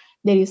juga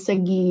dari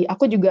segi,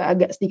 aku juga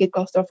agak sedikit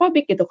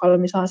claustrophobic gitu, kalau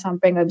misalnya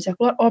sampai nggak bisa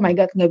keluar, oh my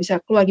god, nggak bisa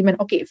keluar, gimana?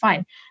 Oke,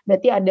 fine.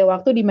 Berarti ada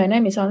waktu di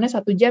mana misalnya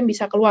 1 jam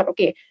bisa keluar,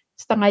 oke,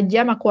 setengah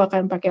jam aku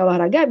akan pakai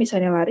olahraga,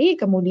 misalnya lari,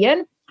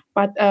 kemudian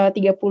 30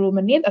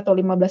 menit atau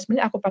 15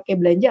 menit aku pakai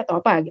belanja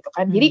atau apa gitu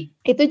kan. Jadi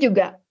itu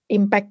juga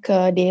impact ke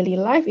daily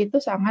life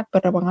itu sangat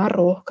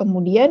berpengaruh.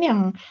 Kemudian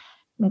yang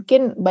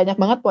mungkin banyak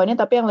banget poinnya,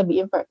 tapi yang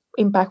lebih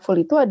impactful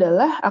itu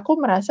adalah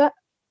aku merasa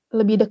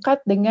lebih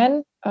dekat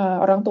dengan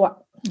orang tua.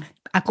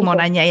 Aku mau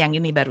nanya yang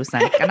ini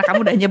barusan, karena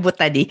kamu udah nyebut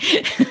tadi.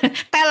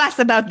 Tell us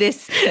about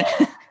this.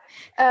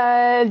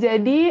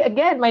 Jadi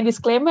again, my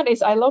disclaimer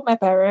is I love my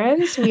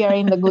parents. We are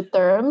in the good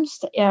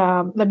terms.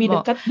 Ya, lebih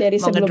dekat dari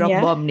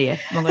sebelumnya.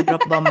 Mau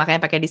ngedrop bom,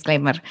 makanya pakai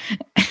disclaimer.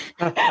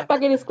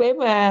 Pakai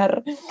disclaimer.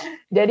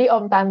 Jadi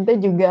om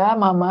tante juga,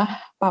 mama,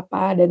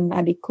 papa, dan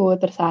adikku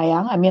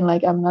tersayang. I mean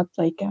like I'm not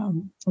like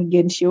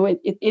against you.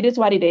 It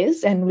is what it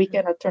is, and we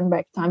cannot turn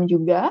back time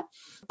juga.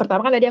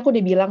 Pertama kan tadi aku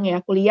udah bilang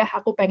ya, kuliah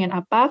aku pengen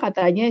apa,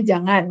 katanya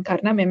jangan,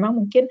 karena memang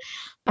mungkin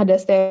ada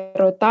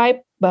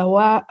stereotype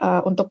bahwa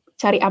untuk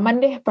cari aman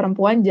deh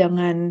perempuan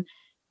jangan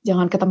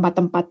ke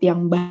tempat-tempat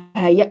yang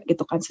bahaya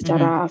gitu kan,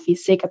 secara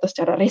fisik atau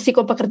secara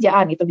risiko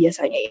pekerjaan itu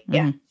biasanya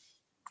ya.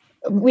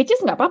 Which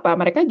is nggak apa-apa,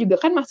 mereka juga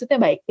kan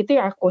maksudnya baik, itu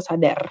yang aku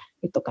sadar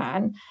gitu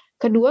kan.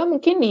 Kedua,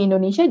 mungkin di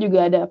Indonesia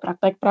juga ada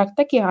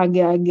praktek-praktek yang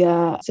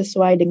agak-agak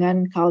sesuai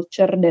dengan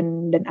culture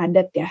dan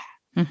adat ya.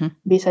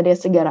 Bisa dari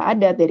segala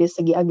adat, dari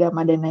segi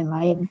agama dan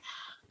lain-lain.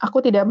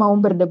 Aku tidak mau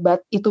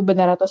berdebat itu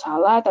benar atau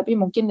salah, tapi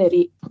mungkin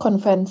dari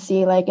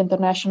konvensi like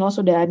international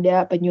sudah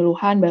ada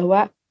penyuluhan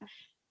bahwa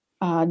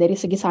dari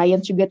segi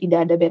sains juga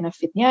tidak ada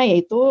benefitnya,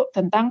 yaitu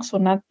tentang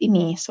sunat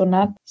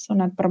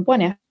perempuan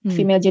ya,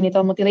 female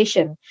genital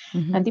mutilation.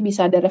 Nanti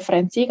bisa ada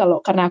referensi,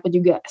 karena aku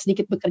juga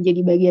sedikit bekerja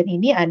di bagian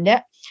ini,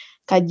 ada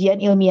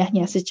kajian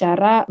ilmiahnya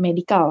secara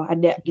medikal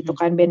ada gitu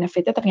kan,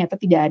 benefitnya ternyata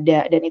tidak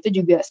ada, dan itu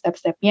juga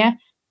step-stepnya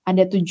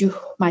ada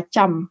 7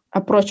 macam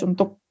approach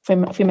untuk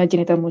female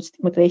genital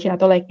mutilation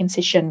atau like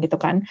incision gitu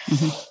kan.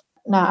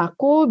 Nah,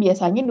 aku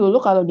biasanya dulu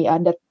kalau di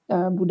adat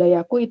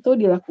budayaku itu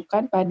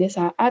dilakukan pada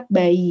saat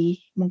bayi.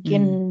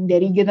 Mungkin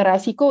dari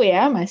generasiku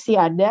ya, masih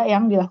ada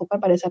yang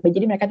dilakukan pada saat bayi,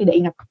 jadi mereka tidak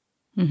ingat.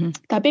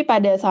 Tapi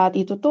pada saat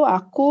itu tuh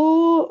aku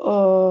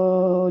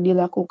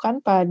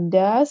dilakukan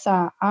pada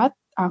saat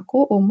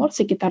aku umur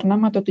sekitar 6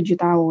 atau 7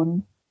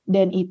 tahun.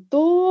 Dan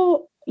itu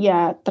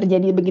ya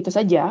terjadi begitu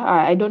saja.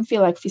 I don't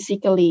feel like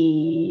physically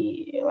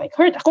like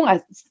hurt. Aku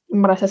nggak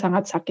merasa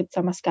sangat sakit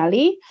sama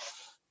sekali.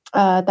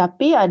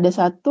 Tapi ada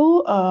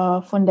satu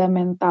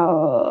fundamental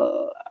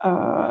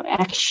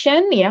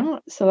action yang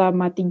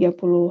selama 30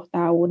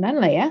 tahunan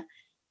lah ya,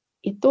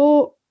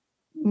 itu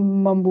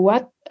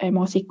membuat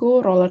emosiku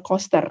roller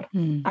coaster.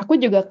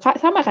 Aku juga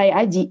sama kayak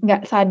Aji,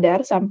 nggak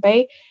sadar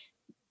sampai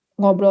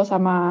ngobrol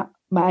sama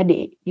Mbak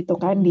Ade gitu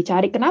kan,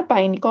 dicari kenapa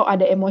ini kok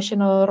ada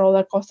emotional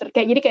roller coaster,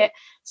 kayak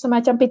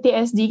semacam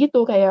PTSD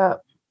gitu,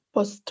 kayak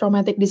post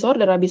traumatic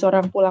disorder, habis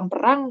orang pulang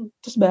perang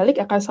terus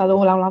balik akan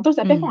selalu ulang-ulang terus,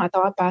 tapi aku nggak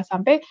tahu apa,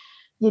 sampai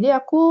jadi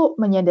aku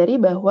menyadari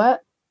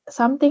bahwa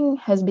something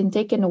has been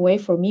taken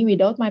away from me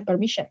without my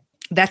permission.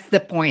 That's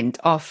the point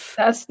of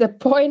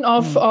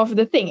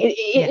the thing.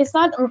 It's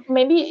not,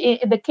 maybe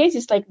the case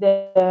is like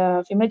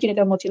the female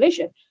genital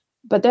mutilation,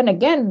 but then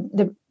again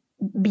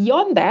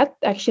beyond that,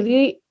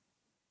 actually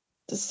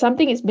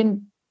something has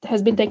been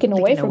taken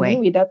away from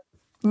me without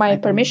my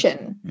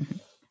permission.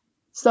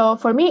 So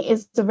for me,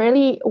 it's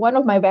really one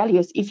of my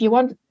values. If you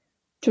want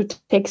to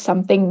take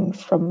something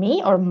from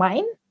me or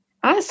mine,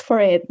 ask for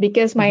it,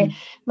 because my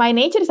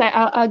nature is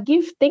I'll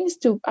give things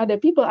to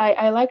other people.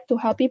 I like to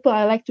help people.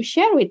 I like to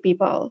share with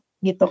people,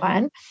 gitu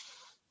kan.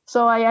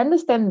 So I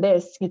understand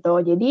this,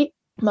 gitu. Jadi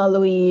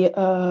melalui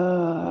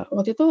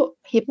waktu itu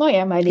hipno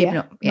ya Mbak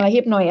Dia, melalui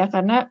hipno ya,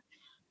 karena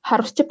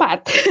harus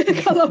cepat.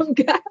 Kalau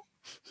enggak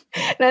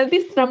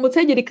nanti rambut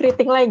saya jadi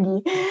keriting lagi.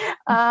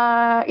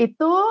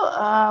 Itu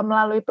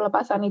melalui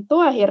pelepasan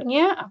itu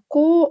akhirnya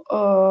aku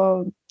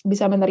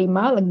bisa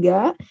menerima,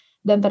 lega,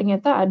 dan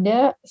ternyata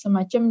ada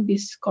semacam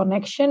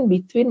disconnection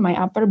between my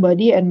upper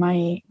body and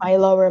my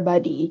lower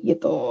body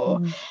gitu.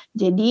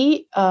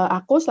 Jadi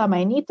aku selama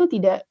ini itu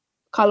tidak,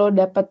 kalau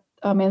dapat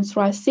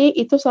menstruasi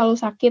itu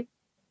selalu sakit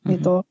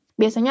gitu.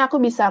 Biasanya aku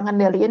bisa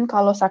ngendaliin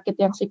kalau sakit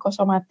yang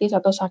psikosomatis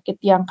atau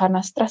sakit yang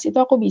karena stres itu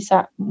aku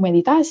bisa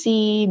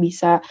meditasi,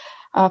 bisa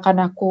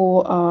karena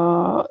aku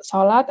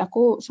sholat,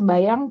 aku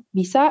sembahyang,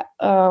 bisa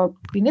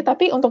ini.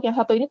 Tapi untuk yang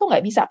satu ini tuh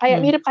nggak bisa,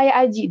 kayak mirip kayak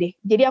Aji deh.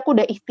 Jadi aku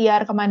udah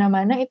ikhtiar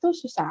kemana-mana itu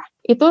susah.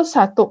 Itu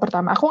satu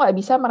pertama, aku nggak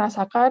bisa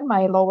merasakan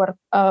my lower,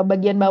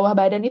 bagian bawah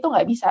badan itu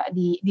nggak bisa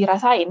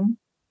dirasain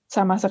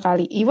sama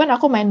sekali. Even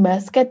aku main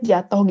basket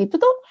jatuh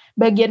gitu tuh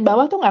bagian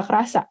bawah tuh nggak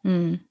kerasa.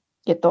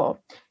 Gitu.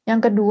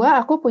 Yang kedua,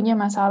 aku punya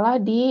masalah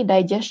di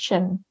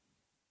digestion.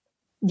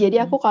 Jadi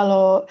aku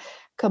kalau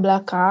ke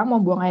belakang mau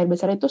buang air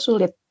besar itu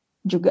sulit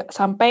juga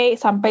sampai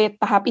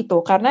tahap itu,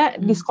 karena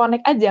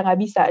disconnect aja nggak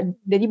bisa.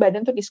 Jadi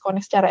badan tuh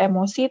disconnect secara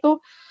emosi tuh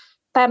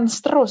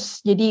tense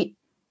terus. Jadi,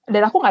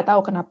 dan aku nggak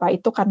tahu kenapa,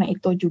 itu karena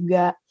itu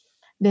juga.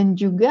 Dan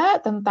juga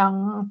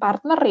tentang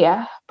partner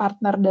ya,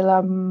 partner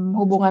dalam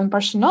hubungan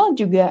personal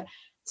juga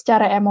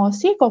secara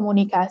emosi,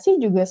 komunikasi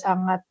juga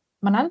sangat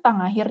menantang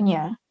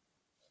akhirnya.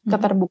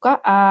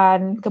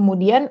 Keterbukaan,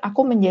 kemudian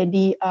aku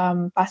menjadi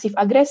pasif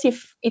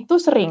agresif, itu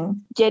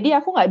sering. Jadi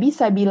aku nggak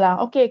bisa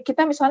bilang, oke,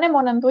 kita misalnya mau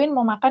nentuin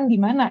mau makan di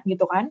mana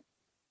gitu kan,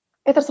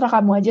 terserah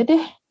kamu aja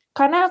deh.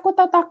 Karena aku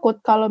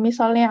takut kalau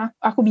misalnya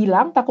aku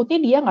bilang,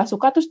 takutnya dia nggak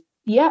suka, terus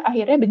dia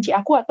akhirnya benci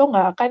aku atau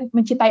nggak akan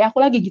mencintai aku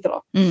lagi gitu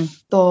loh.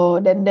 Tuh,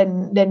 dan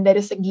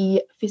dari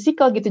segi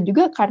fisikal gitu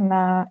juga,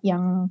 karena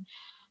yang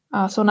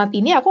sunat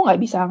ini aku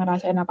nggak bisa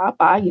ngerasain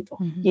apa-apa gitu.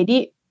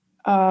 Jadi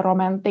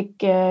romantik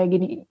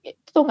gini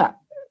itu nggak,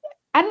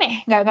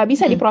 aneh, nggak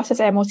bisa diproses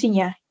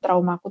emosinya.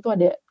 Traumaku tuh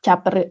ada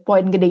chapter,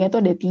 poin gedenya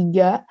tuh ada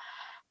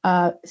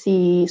 3,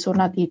 si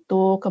sunat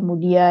itu,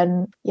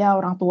 kemudian ya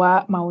orang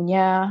tua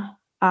maunya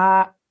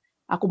A,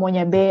 aku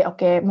maunya B.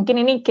 Oke,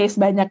 mungkin ini case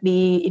banyak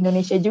di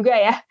Indonesia juga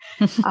ya.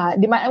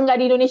 Nggak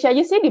di Indonesia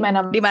aja sih, di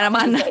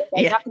mana-mana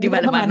ya, di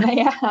mana-mana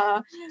ya.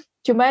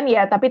 Cuman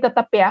ya, tapi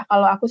tetap ya,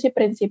 kalau aku sih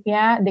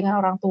prinsipnya dengan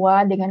orang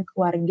tua, dengan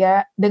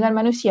keluarga, dengan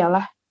manusia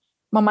lah,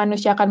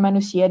 memanusiakan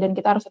manusia, dan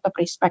kita harus tetap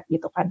respect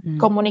gitu kan.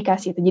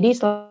 Komunikasi itu. Jadi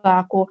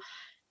setelah aku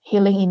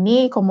healing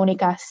ini,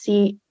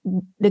 komunikasi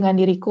dengan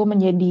diriku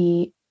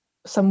menjadi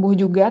sembuh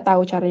juga,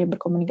 tahu caranya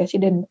berkomunikasi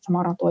dan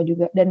sama orang tua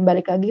juga. Dan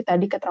balik lagi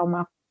tadi ke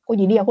trauma aku,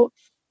 jadi aku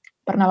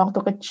pernah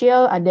waktu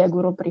kecil ada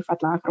guru privat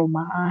lah ke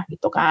rumah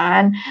gitu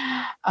kan,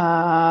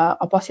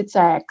 opposite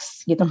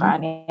sex gitu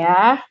kan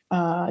ya.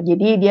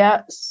 Jadi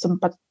dia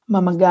sempat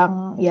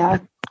memegang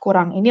ya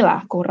kurang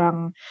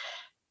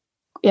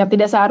yang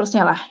tidak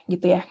seharusnya lah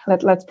gitu ya,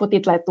 let's put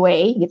it that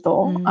way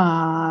gitu.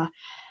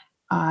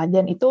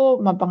 Dan itu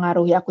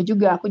mempengaruhi aku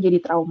juga, aku jadi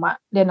trauma,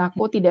 dan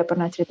aku tidak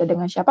pernah cerita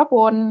dengan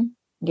siapapun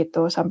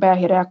gitu, sampai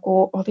akhirnya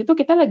aku, waktu itu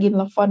kita lagi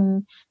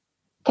nelfon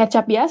catch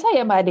up biasa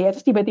ya Mbak Dea,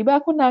 terus tiba-tiba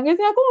aku nangis,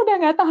 aku udah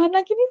gak tahan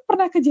lagi, ini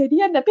pernah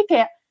kejadian, tapi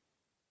kayak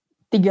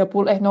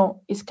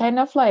 30, it's kind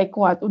of like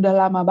udah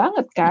lama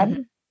banget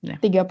kan,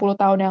 30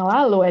 tahun yang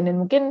lalu, and then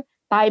mungkin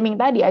timing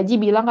tadi, Aji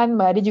bilang kan,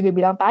 Mbak Ade juga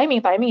bilang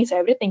timing is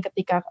everything.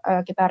 Ketika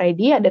kita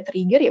ready, ada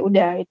trigger, ya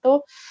udah, itu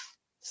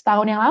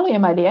setahun yang lalu ya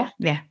Mbak Ade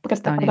ya?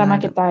 Pertama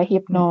kita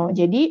hipno.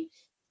 Jadi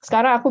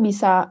sekarang aku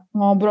bisa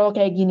ngobrol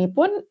kayak gini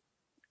pun,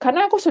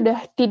 karena aku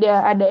sudah tidak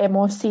ada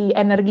emosi,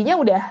 energinya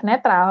udah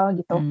netral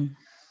gitu.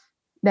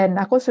 Dan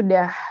aku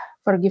sudah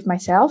forgive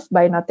myself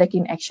by not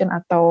taking action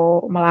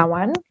atau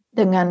melawan.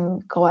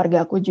 Dengan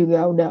keluarga aku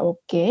juga udah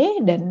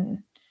oke,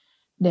 dan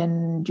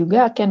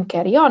juga akan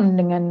carry on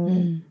dengan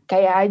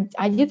kayak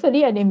Aji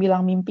tadi ada yang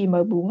bilang mimpi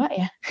Mbak Bunga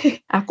ya.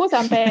 Aku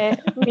sampai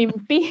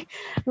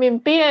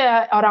mimpi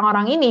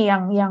orang-orang ini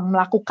yang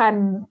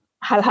melakukan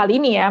hal-hal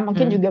ini ya.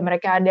 Mungkin juga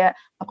mereka ada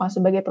lakukan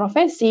sebagai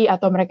profesi,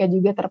 atau mereka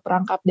juga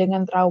terperangkap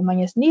dengan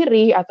traumanya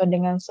sendiri, atau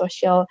dengan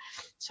social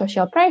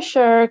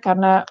pressure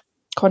karena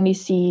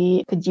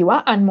kondisi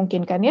kejiwaan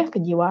mungkin kan ya,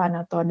 kejiwaan,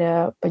 atau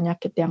ada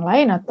penyakit yang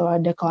lain, atau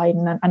ada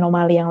kelainan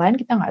anomali yang lain,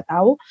 kita nggak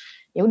tahu.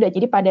 Ya udah,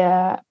 jadi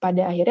pada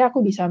akhirnya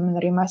aku bisa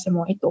menerima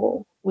semua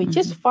itu, which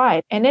is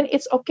fine, and then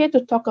it's okay to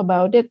talk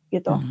about it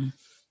gitu,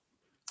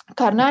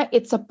 karena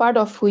it's a part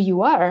of who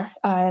you are,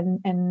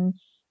 and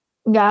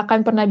nggak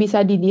akan pernah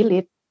bisa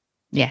di-delete.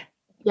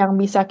 Yang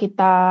bisa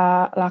kita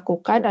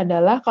lakukan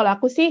adalah, kalau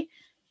aku sih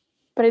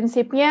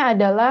Prinsipnya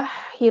adalah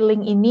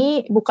healing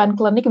ini bukan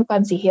klinik,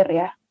 bukan sihir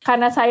ya.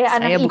 Karena saya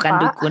anak IPA. Saya bukan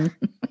dukun.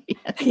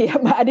 Iya,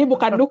 Mbak Adi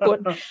bukan dukun.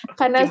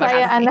 Karena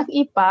saya anak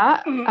IPA,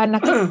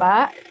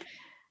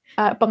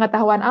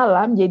 pengetahuan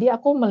alam, jadi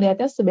aku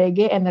melihatnya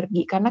sebagai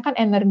energi. Karena kan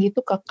energi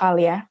itu kekal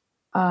ya.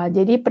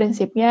 Jadi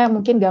prinsipnya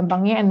mungkin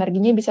gampangnya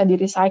energinya bisa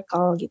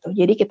di-recycle gitu.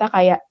 Jadi kita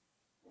kayak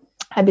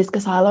habis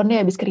ke salon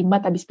ya, habis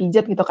kerimat, habis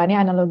pijat gitu kan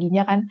ya,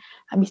 analoginya kan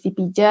habis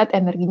dipijat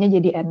energinya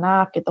jadi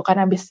enak gitu kan,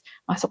 habis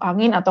masuk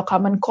angin atau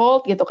common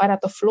cold gitu kan,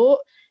 atau flu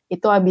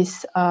itu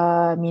habis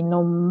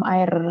minum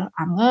air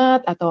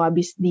anget atau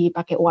habis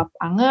dipakai uap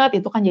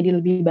anget itu kan jadi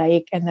lebih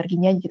baik,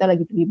 energinya kita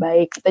lagi lebih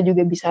baik, kita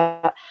juga bisa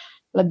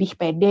lebih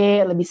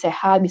pede, lebih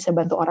sehat, bisa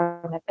bantu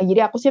orang. Jadi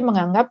aku sih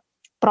menganggap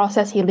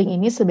proses healing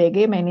ini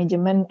sebagai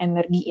manajemen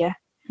energi ya.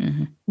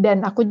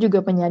 Dan aku juga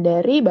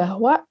menyadari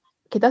bahwa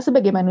kita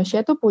sebagai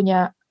manusia tuh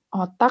punya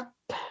otak,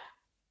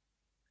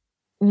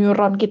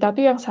 neuron kita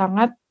tuh yang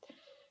sangat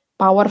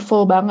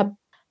powerful banget.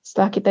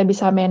 Setelah kita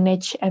bisa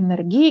manage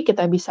energi,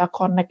 kita bisa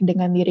connect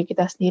dengan diri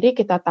kita sendiri,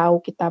 kita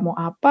tahu kita mau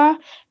apa,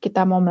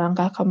 kita mau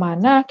melangkah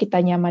kemana, kita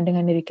nyaman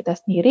dengan diri kita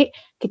sendiri,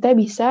 kita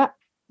bisa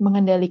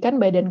mengendalikan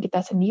badan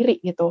kita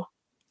sendiri gitu.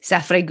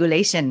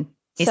 Self-regulation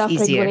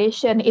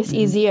is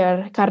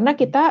easier. Karena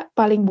kita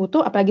paling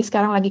butuh, apalagi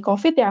sekarang lagi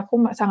COVID ya,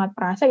 aku sangat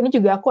merasa, ini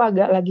juga aku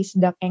agak lagi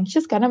sedang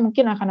anxious, karena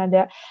mungkin akan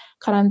ada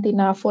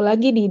karantina full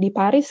lagi di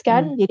Paris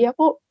kan, jadi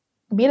aku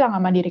bilang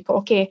sama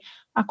diriku, oke,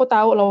 aku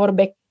tahu lower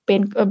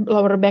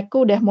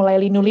backku udah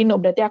mulai linu-linu,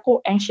 berarti aku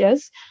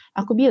anxious,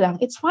 aku bilang,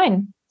 it's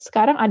fine,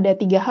 sekarang ada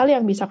 3 hal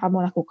yang bisa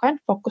kamu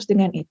lakukan, fokus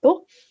dengan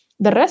itu,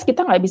 the rest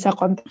kita nggak bisa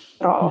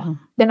kontrol.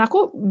 Dan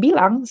aku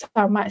bilang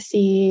sama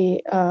si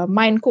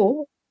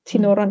mindku, si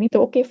neuron itu,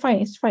 okay,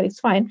 fine, it's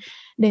fine.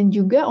 Dan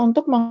juga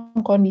untuk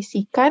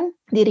mengkondisikan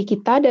diri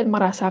kita dan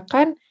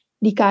merasakan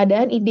di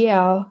keadaan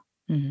ideal.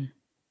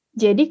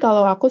 Jadi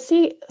kalau aku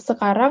sih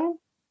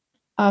sekarang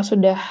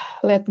sudah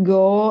let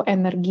go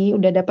energi,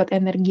 udah dapat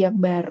energi yang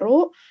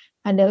baru,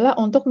 adalah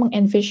untuk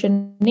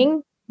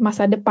mengenvisioning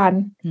masa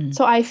depan.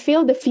 So I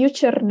feel the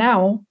future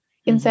now,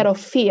 instead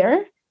of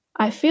fear,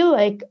 I feel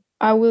like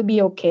I will be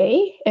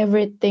okay,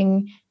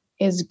 everything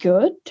is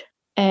good,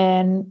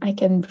 and I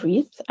can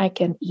breathe, I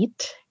can eat,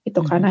 itu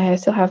karena I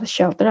still have a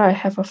shelter, I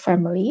have a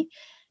family,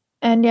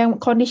 and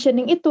yang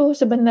conditioning itu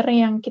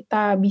sebenarnya yang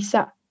kita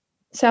bisa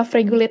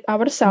self-regulate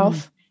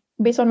ourselves.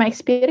 Based on my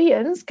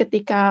experience,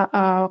 ketika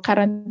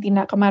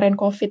karantina kemarin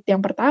COVID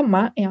yang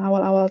pertama, yang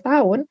awal-awal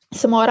tahun,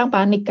 semua orang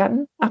panik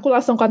kan, aku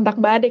langsung kontak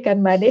Mbak Ade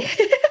kan, Mbak Ade.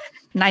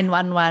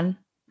 911.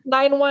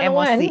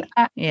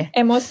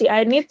 Emosi.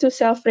 I need to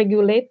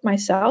self-regulate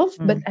myself,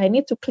 but I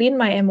need to clean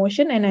my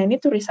emotion and I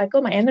need to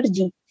recycle my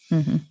energy.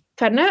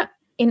 Karena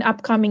in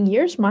upcoming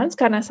months,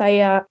 karena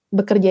saya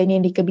bekerjanya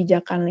di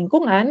kebijakan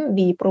lingkungan,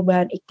 di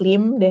perubahan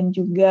iklim, dan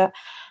juga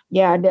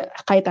ya ada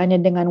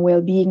kaitannya dengan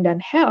well-being dan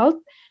health,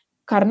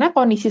 karena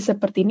kondisi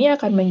seperti ini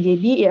akan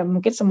menjadi, ya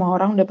mungkin semua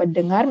orang dapat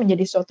dengar,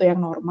 menjadi sesuatu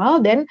yang normal,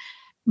 dan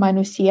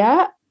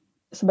manusia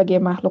sebagai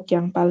makhluk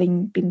yang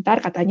paling pintar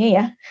katanya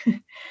ya,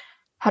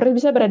 harus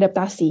bisa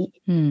beradaptasi.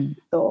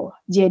 Gitu.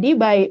 Jadi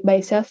by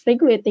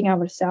self-regulating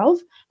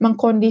ourselves,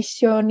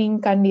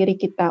 mengkondisioningkan diri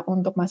kita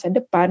untuk masa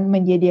depan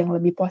menjadi yang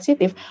lebih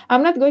positif.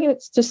 I'm not going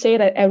to say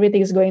that everything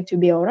is going to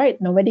be alright.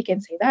 Nobody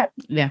can say that.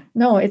 Yeah.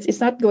 No,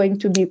 it's not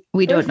going to be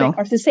we perfect don't know.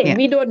 Or to say. Yeah.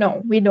 We don't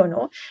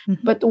know.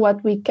 But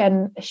what we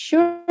can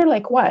assure,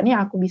 like what ini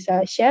aku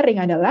bisa sharing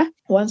adalah,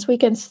 once we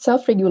can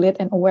self-regulate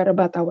and aware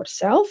about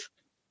ourselves,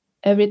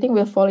 everything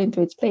will fall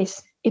into its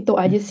place. Itu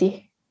aja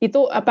sih.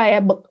 Itu apa ya,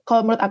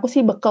 kalau menurut aku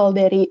sih bekal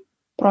dari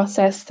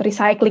proses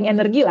recycling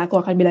energi lah,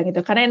 aku akan bilang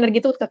itu. Karena energi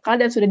itu kekal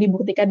dan sudah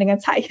dibuktikan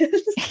dengan sains.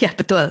 Ya,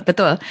 betul.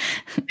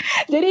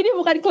 Jadi ini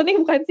bukan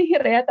klinik, bukan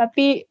sihir ya,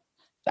 tapi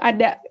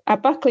ada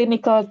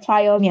clinical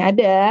trial-nya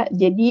ada.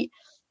 Jadi,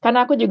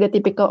 karena aku juga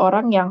tipikal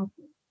orang yang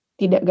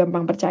tidak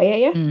gampang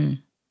percaya ya.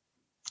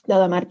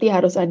 Dalam arti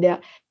harus ada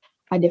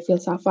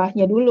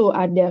filsafahnya dulu,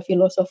 ada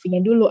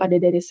filosofinya dulu, ada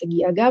dari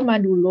segi agama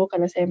dulu,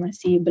 karena saya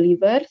masih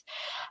believer.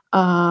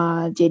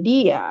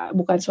 Jadi ya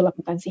bukan sulap,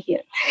 bukan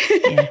sihir.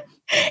 Yeah.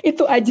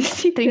 Itu aja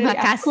sih. Terima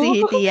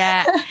kasih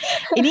Tia.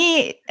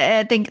 Ini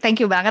thank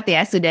you banget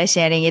ya sudah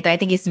sharing itu.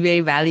 I think it's very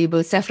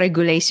valuable.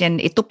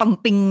 Self-regulation itu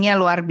pentingnya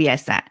luar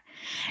biasa.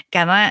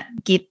 Karena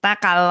kita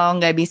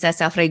kalau nggak bisa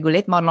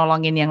self-regulate mau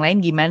nolongin yang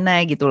lain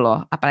gimana gitu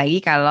loh.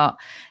 Apalagi kalau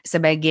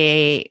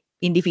sebagai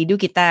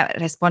individu kita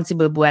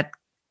responsible buat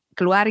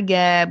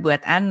keluarga,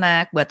 buat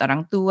anak, buat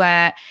orang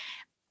tua.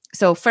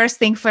 So first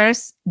thing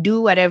first,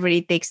 do whatever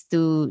it takes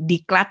to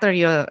declutter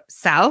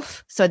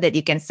yourself so that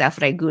you can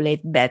self-regulate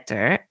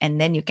better and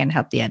then you can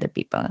help the other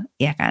people,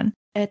 ya kan?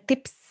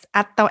 Tips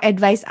atau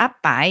advice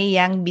apa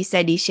yang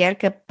bisa di-share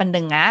ke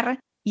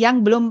pendengar yang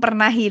belum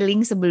pernah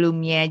healing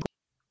sebelumnya?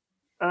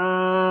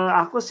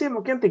 Aku sih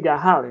mungkin 3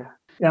 hal ya.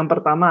 Yang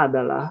pertama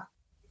adalah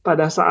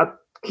pada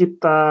saat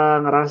kita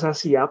ngerasa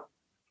siap,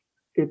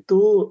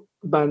 itu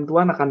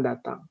bantuan akan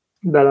datang.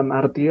 Dalam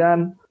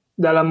artian,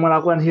 dalam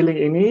melakukan healing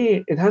ini,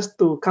 it has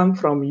to come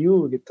from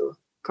you gitu.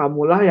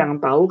 Kamulah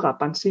yang tahu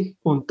kapan sih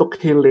untuk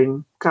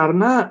healing.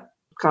 Karena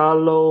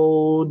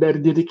kalau dari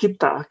diri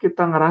kita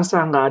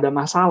ngerasa nggak ada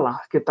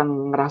masalah, kita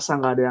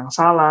ngerasa nggak ada yang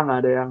salah, nggak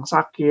ada yang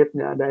sakit,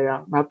 nggak ada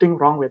yang nothing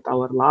wrong with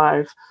our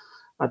life,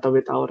 atau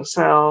with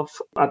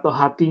ourselves, atau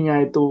hatinya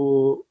itu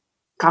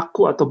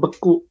kaku atau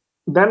beku.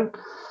 Dan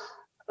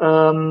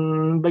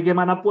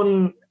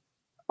bagaimanapun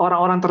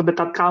orang-orang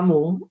terdekat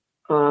kamu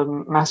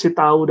ngasih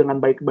tahu dengan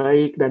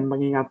baik-baik dan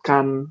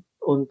mengingatkan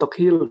untuk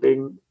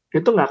healing,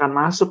 itu nggak akan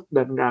masuk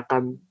dan nggak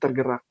akan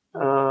tergerak.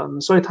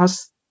 So it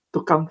has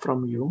to come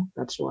from you,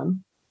 that's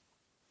one.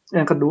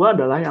 Yang kedua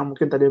adalah yang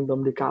mungkin tadi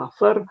belum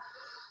di-cover,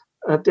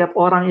 tiap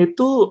orang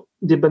itu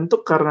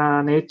dibentuk karena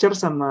nature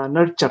sama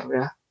nurture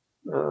ya.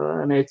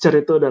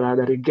 Nature itu adalah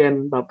dari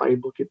gen bapak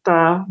ibu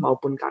kita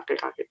maupun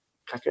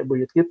kakek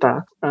buyut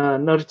kita.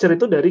 Nurture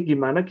itu dari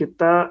gimana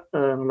kita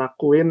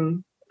ngelakuin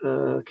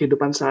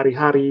kehidupan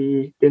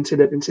sehari-hari,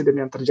 insiden-insiden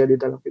yang terjadi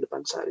dalam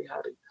kehidupan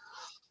sehari-hari.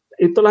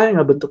 Itulah yang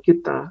ngebentuk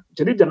kita.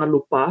 Jadi jangan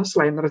lupa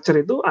selain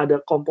nurture itu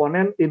ada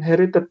komponen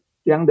inherited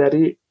yang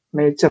dari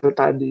nature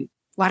tadi.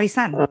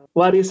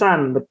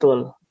 Warisan,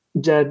 betul.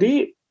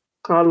 Jadi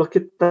kalau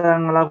kita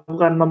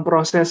melakukan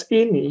memproses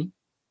ini,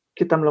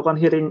 kita melakukan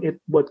healing it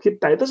buat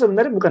kita, itu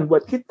sebenarnya bukan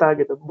buat kita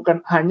gitu,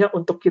 bukan hanya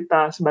untuk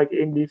kita sebagai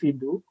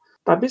individu,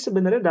 tapi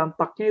sebenarnya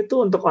dampaknya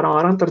itu untuk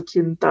orang-orang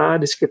tercinta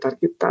di sekitar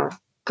kita.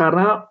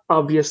 Karena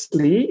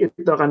obviously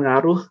itu akan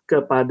ngaruh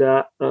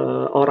kepada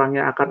orang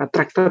yang akan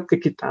attracted ke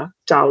kita,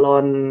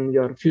 calon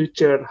your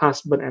future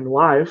husband and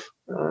wife,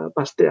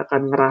 pasti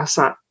akan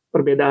ngerasa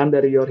perbedaan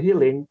dari your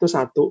healing, itu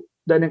satu.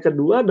 Dan yang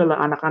kedua adalah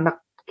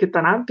anak-anak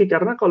kita nanti,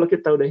 karena kalau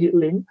kita udah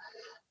healing,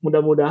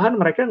 mudah-mudahan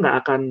mereka nggak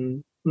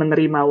akan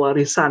menerima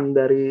warisan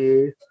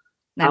dari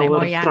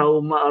our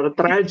trauma or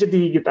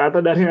tragedy gitu,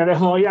 atau dari nenek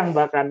moyang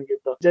bahkan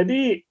gitu.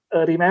 Jadi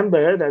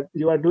remember that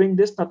you are doing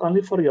this not only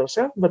for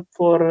yourself but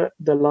for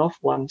the loved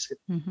ones.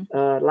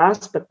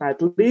 Last but not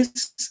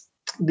least,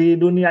 di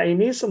dunia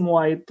ini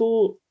semua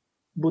itu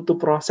butuh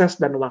proses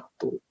dan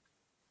waktu.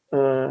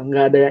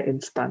 Nggak ada yang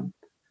instan.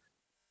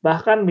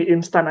 Bahkan mie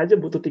instan aja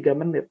butuh 3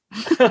 menit.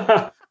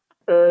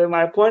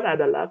 My point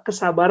adalah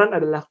kesabaran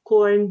adalah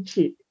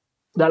kunci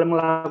dalam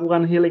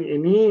melakukan healing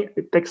ini.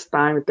 It takes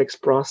time, it takes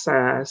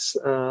process.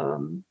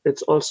 It's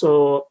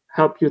also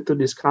help you to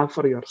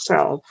discover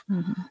yourself.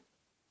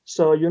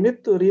 So you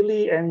need to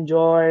really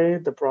enjoy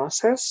the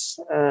process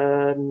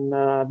and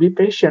be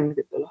patient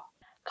gitu loh.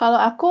 Kalau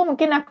aku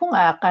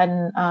nggak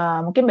akan,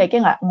 mungkin baiknya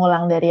nggak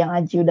ngulang dari yang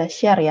Aji udah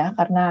share ya,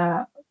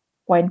 karena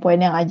poin-poin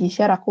yang Aji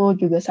share aku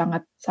juga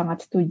sangat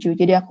setuju.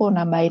 Jadi aku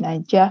nambahin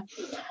aja.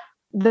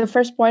 The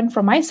first point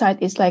from my side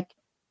is like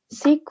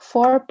seek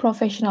for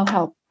professional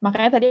help.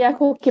 Makanya tadi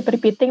aku keep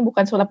repeating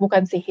bukan sulap,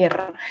 bukan sihir.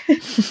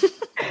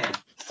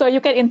 So you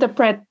can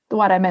interpret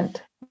what I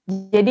meant.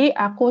 Jadi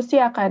aku sih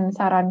akan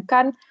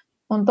sarankan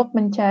untuk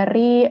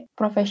mencari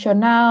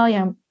profesional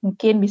yang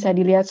mungkin bisa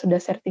dilihat sudah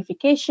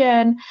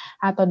certification,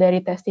 atau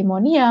dari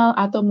testimonial,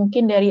 atau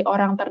mungkin dari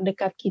orang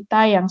terdekat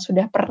kita yang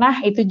sudah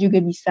pernah, itu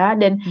juga bisa.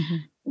 Dan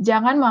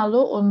jangan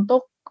malu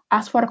untuk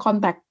ask for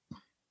contact.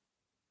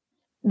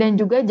 Dan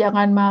juga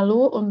jangan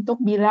malu untuk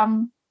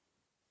bilang,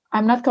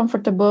 I'm not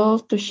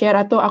comfortable to share,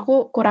 atau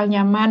aku kurang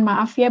nyaman,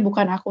 maaf ya,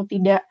 bukan aku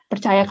tidak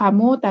percaya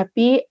kamu,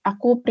 tapi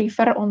aku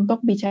prefer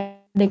untuk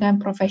bicara dengan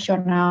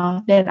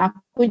profesional. Dan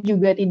aku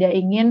juga tidak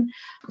ingin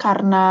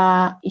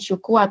karena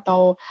isuku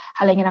atau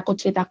hal yang ingin aku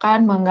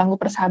ceritakan mengganggu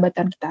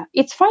persahabatan kita.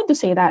 It's fine to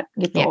say that,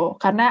 gitu.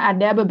 Yeah. Karena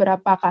ada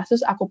beberapa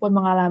kasus aku pun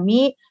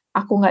mengalami,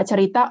 aku nggak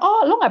cerita,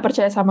 oh lo nggak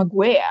percaya sama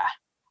gue ya?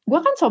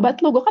 Gue kan sobat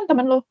lo, gue kan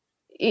temen lo.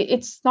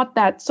 It's not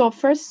that. So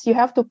first, you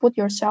have to put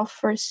yourself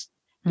first.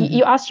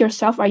 You ask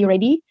yourself, are you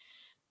ready?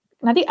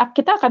 Nanti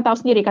kita akan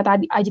tahu sendiri,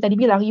 kata Aji tadi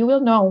bilang, you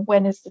will know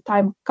when is the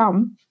time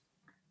come.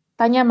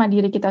 Tanya sama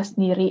diri kita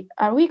sendiri,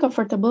 are we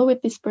comfortable with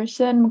this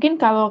person? Mungkin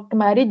kalau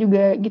Mbak Ade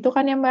juga gitu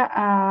kan ya Mbak,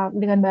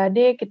 dengan Mbak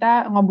Ade kita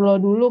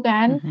ngobrol dulu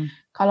kan.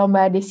 Kalau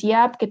Mbak Ade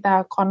siap,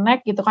 kita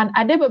connect gitu kan.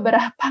 Ada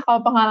beberapa, kalau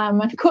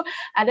pengalamanku,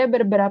 ada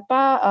beberapa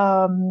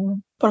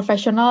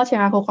profesional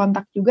yang aku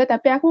kontak juga,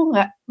 tapi aku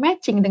nggak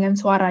matching dengan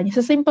suaranya.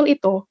 Sesimpel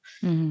itu.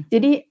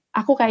 Jadi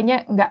aku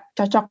kayaknya nggak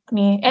cocok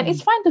nih. And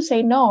it's fine to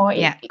say no.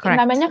 Yeah,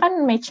 namanya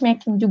kan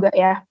matchmaking juga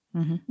ya.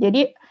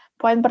 Jadi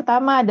poin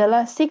pertama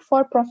adalah seek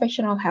for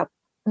professional help.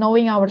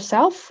 Knowing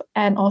ourselves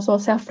and also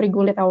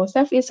self-regulate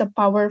ourselves is a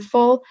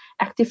powerful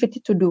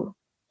activity to do.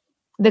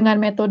 Dengan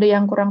metode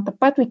yang kurang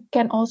tepat, we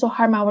can also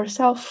harm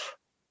ourselves.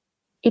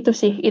 Itu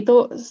sih,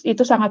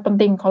 itu sangat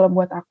penting kalau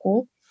buat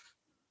aku.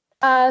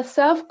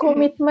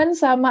 Self-commitment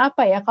sama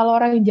apa ya, kalau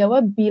orang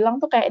Jawa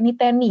bilang tuh kayak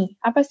niteni.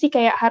 Apa sih,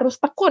 kayak harus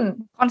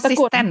tekun.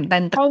 Konsisten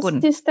dan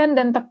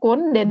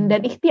tekun.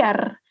 Dan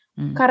ikhtiar.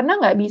 Karena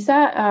nggak bisa,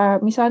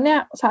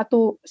 misalnya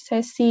satu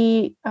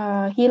sesi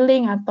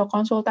healing atau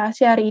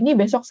konsultasi hari ini,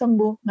 besok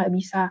sembuh, nggak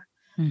bisa.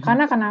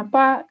 Karena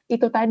kenapa?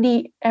 Itu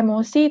tadi,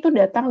 emosi itu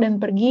datang dan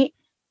pergi,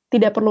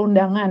 tidak perlu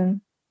undangan.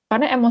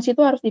 Karena emosi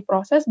itu harus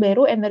diproses,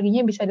 baru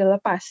energinya bisa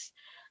dilepas.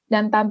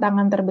 Dan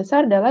tantangan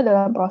terbesar adalah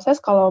dalam proses,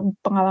 kalau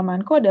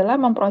pengalamanku adalah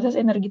memproses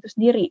energi itu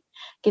sendiri.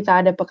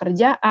 Kita ada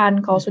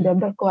pekerjaan, kalau sudah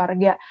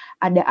berkeluarga,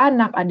 ada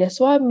anak, ada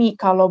suami.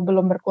 Kalau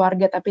belum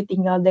berkeluarga tapi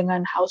tinggal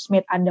dengan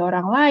housemate, ada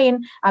orang lain.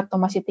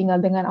 Atau masih tinggal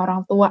dengan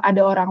orang tua,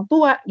 ada orang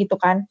tua gitu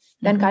kan.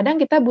 Dan kadang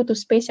kita butuh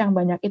space yang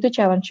banyak. Itu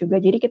challenge juga.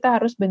 Jadi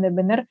kita harus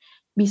benar-benar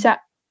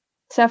bisa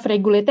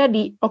self-regulate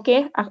tadi.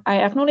 Okay,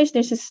 I acknowledge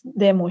this is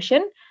the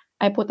emotion.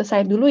 I put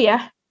aside dulu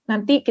ya.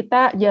 Nanti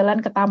kita jalan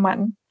ke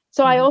taman.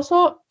 So I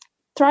also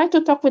try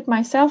to talk with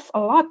myself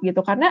a lot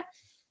gitu, karena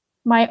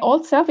my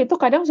old self itu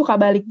kadang suka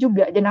balik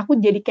juga, dan aku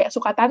jadi kayak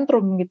suka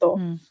tantrum gitu.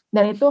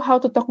 Dan itu how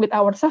to talk with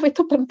ourselves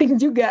itu penting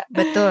juga.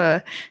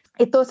 Betul.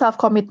 Itu self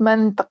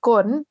commitment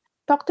tekun.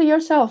 Talk to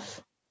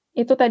yourself.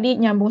 Itu tadi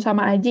nyambung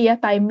sama Aji ya,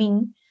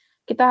 timing.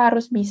 Kita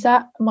harus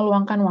bisa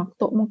meluangkan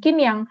waktu. Mungkin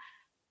yang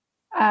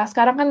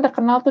sekarang kan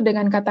terkenal tuh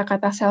dengan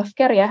kata-kata self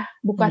care ya,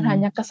 bukan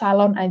hanya ke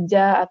salon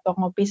aja atau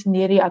ngopi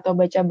sendiri atau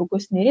baca buku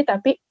sendiri,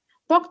 tapi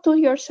talk to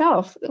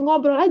yourself,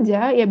 ngobrol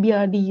aja ya,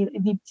 bila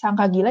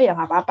disangka gila ya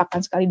nggak apa-apa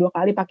kan, sekali 2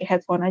 kali pakai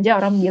headphone aja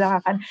orang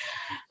bilang akan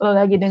lo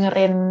lagi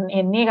dengerin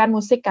ini kan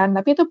musik kan,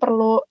 tapi itu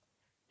perlu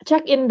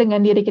check in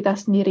dengan diri kita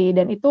sendiri,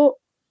 dan itu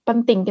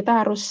penting.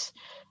 Kita harus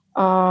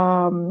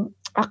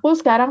aku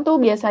sekarang tuh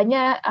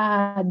biasanya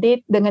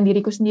date dengan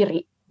diriku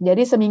sendiri,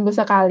 jadi seminggu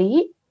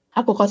sekali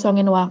aku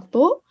kosongin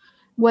waktu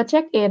buat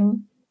check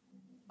in.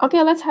 Okay,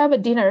 let's have a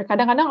dinner.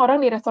 Kadang-kadang orang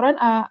di restoran,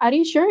 are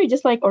you sure you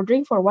just like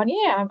ordering for one?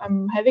 Yeah,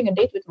 I'm having a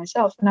date with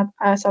myself. Not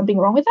something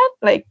wrong with that.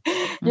 Like,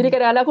 jadi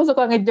kadang-kadang aku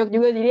suka ngejoke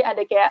juga. Jadi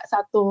ada kayak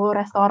satu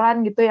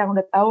restoran gitu yang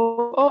udah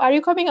tahu, oh, are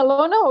you coming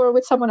alone or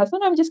with someone else?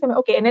 No, I'm just coming.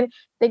 Okay, and then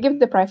they give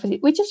the privacy,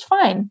 which is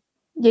fine.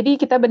 Jadi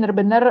kita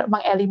benar-benar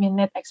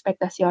mengeliminate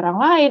ekspektasi orang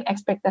lain,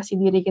 ekspektasi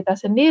diri kita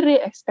sendiri,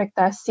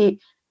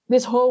 ekspektasi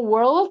this whole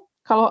world.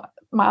 Kalau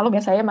maklum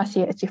ya, saya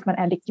masih achievement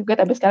addict juga,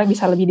 tapi sekarang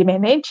bisa lebih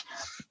di-manage.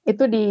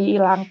 Itu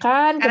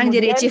dihilangkan. Sekarang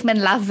jadi achievement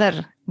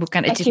lover,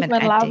 bukan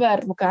achievement addict. Lover,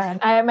 bukan.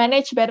 I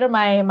manage better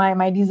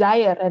my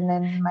desire and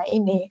then my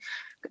ini.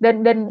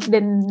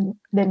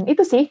 Dan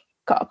itu sih,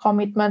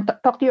 komitmen.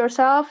 Talk to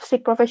yourself,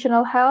 seek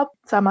professional help,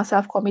 sama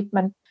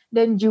self-commitment.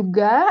 Dan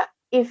juga,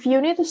 if you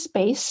need a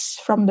space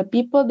from the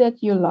people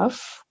that you love,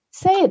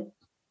 say it.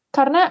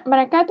 Karena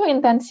mereka tuh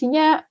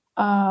intensinya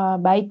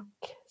baik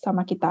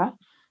sama kita.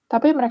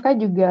 Tapi mereka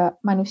juga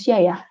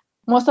manusia ya.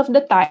 Most of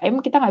the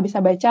time kita nggak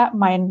bisa baca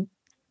mind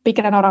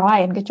pikiran orang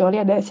lain, kecuali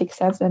ada sixth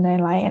sense dan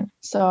lain-lain.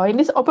 So in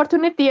this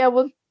opportunity I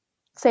will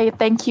say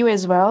thank you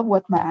as well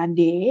buat Mbak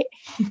Ade.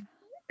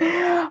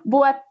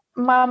 Buat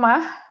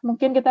Mama,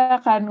 mungkin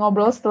kita akan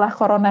ngobrol setelah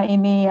corona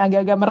ini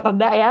agak-agak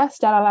mereda ya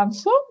secara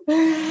langsung.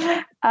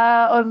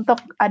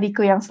 Untuk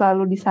adikku yang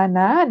selalu di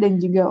sana, dan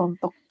juga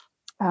untuk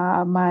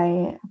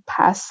my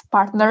past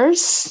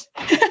partners,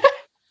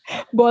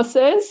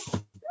 bosses,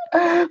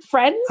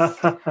 friends,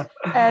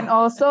 and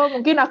also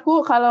mungkin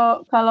aku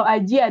kalau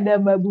Aji ada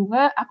Mbak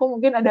Bunga, aku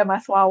mungkin ada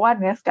Mas Wawan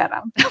ya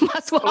sekarang.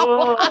 Mas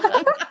Wawan.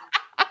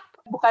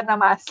 Bukan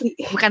nama asli.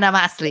 Bukan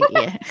nama asli,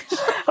 ya.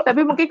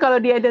 Tapi mungkin kalau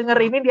dia denger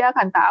ini dia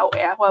akan tahu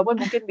ya,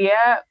 walaupun mungkin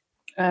dia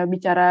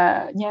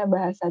bicaranya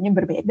bahasanya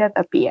berbeda,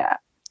 tapi ya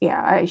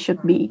I should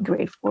be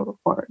grateful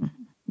for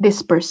this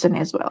person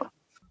as well.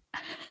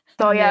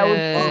 So I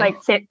would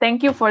like say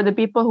thank you for the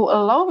people who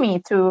allow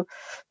me to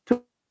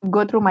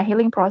go through my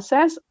healing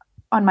process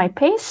on my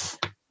pace,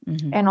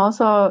 and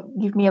also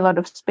give me a lot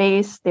of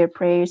space, their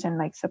prayers and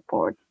like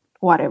support,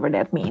 whatever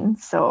that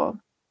means. So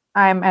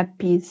I'm at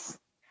peace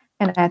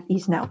and at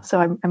ease now.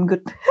 So I'm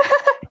good.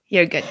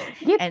 You're good.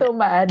 Gitu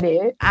Mbak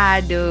Ade.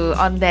 Aduh,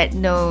 on that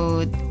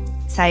note,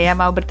 saya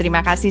mau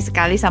berterima kasih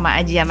sekali sama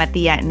Aji sama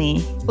Tia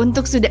nih,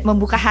 untuk sudah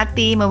membuka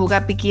hati,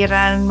 membuka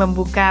pikiran,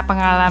 membuka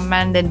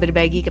pengalaman dan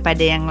berbagi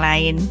kepada yang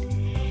lain.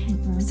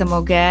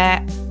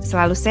 Semoga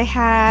selalu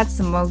sehat,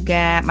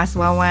 semoga Mas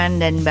Wawan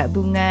dan Mbak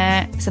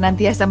Bunga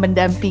senantiasa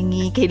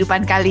mendampingi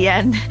kehidupan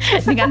kalian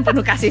dengan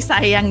penuh kasih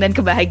sayang dan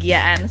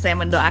kebahagiaan. Saya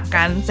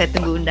mendoakan, saya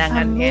tunggu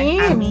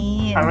undangannya.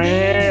 Amin.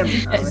 Amin.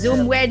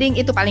 Zoom wedding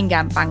itu paling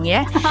gampang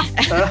ya.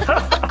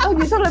 Oh,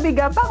 justru lebih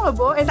gampang loh,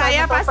 Bo.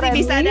 Saya pasti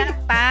bisa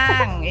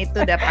datang, itu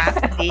udah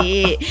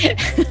pasti.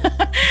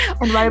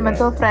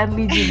 Environmental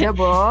friendly juga,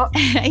 Bo.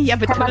 Iya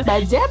betul. Hemat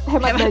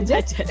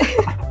budget.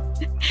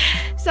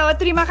 So,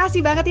 terima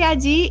kasih banget ya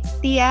Aji,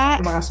 Tia.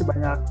 Terima kasih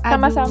banyak.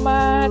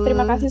 Sama-sama,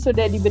 terima kasih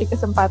sudah diberi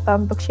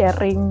kesempatan untuk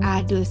sharing.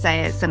 Aduh,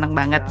 saya senang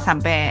banget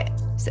sampai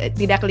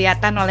tidak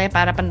kelihatan oleh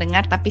para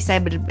pendengar, tapi saya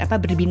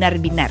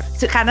berbinar-binar.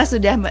 Karena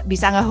sudah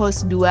bisa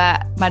nge-host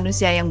 2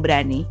 manusia yang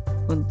berani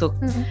untuk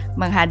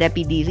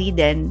menghadapi diri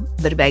dan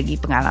berbagi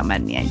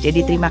pengalamannya.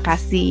 Jadi terima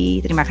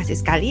kasih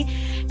sekali.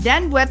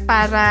 Dan buat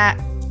para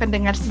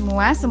pendengar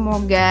semua,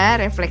 semoga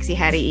refleksi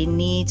hari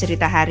ini,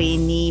 cerita hari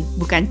ini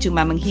bukan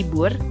cuma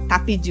menghibur,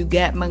 tapi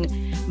juga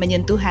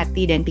menyentuh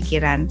hati dan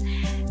pikiran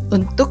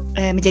untuk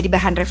menjadi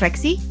bahan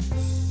refleksi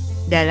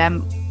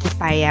dalam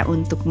upaya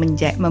untuk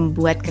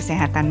membuat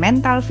kesehatan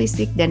mental,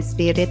 fisik, dan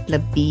spirit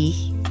lebih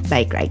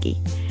baik lagi.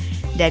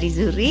 Dari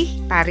Zurich,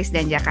 Paris,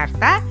 dan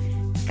Jakarta,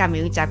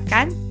 kami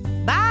ucapkan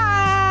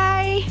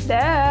bye!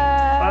 Dah!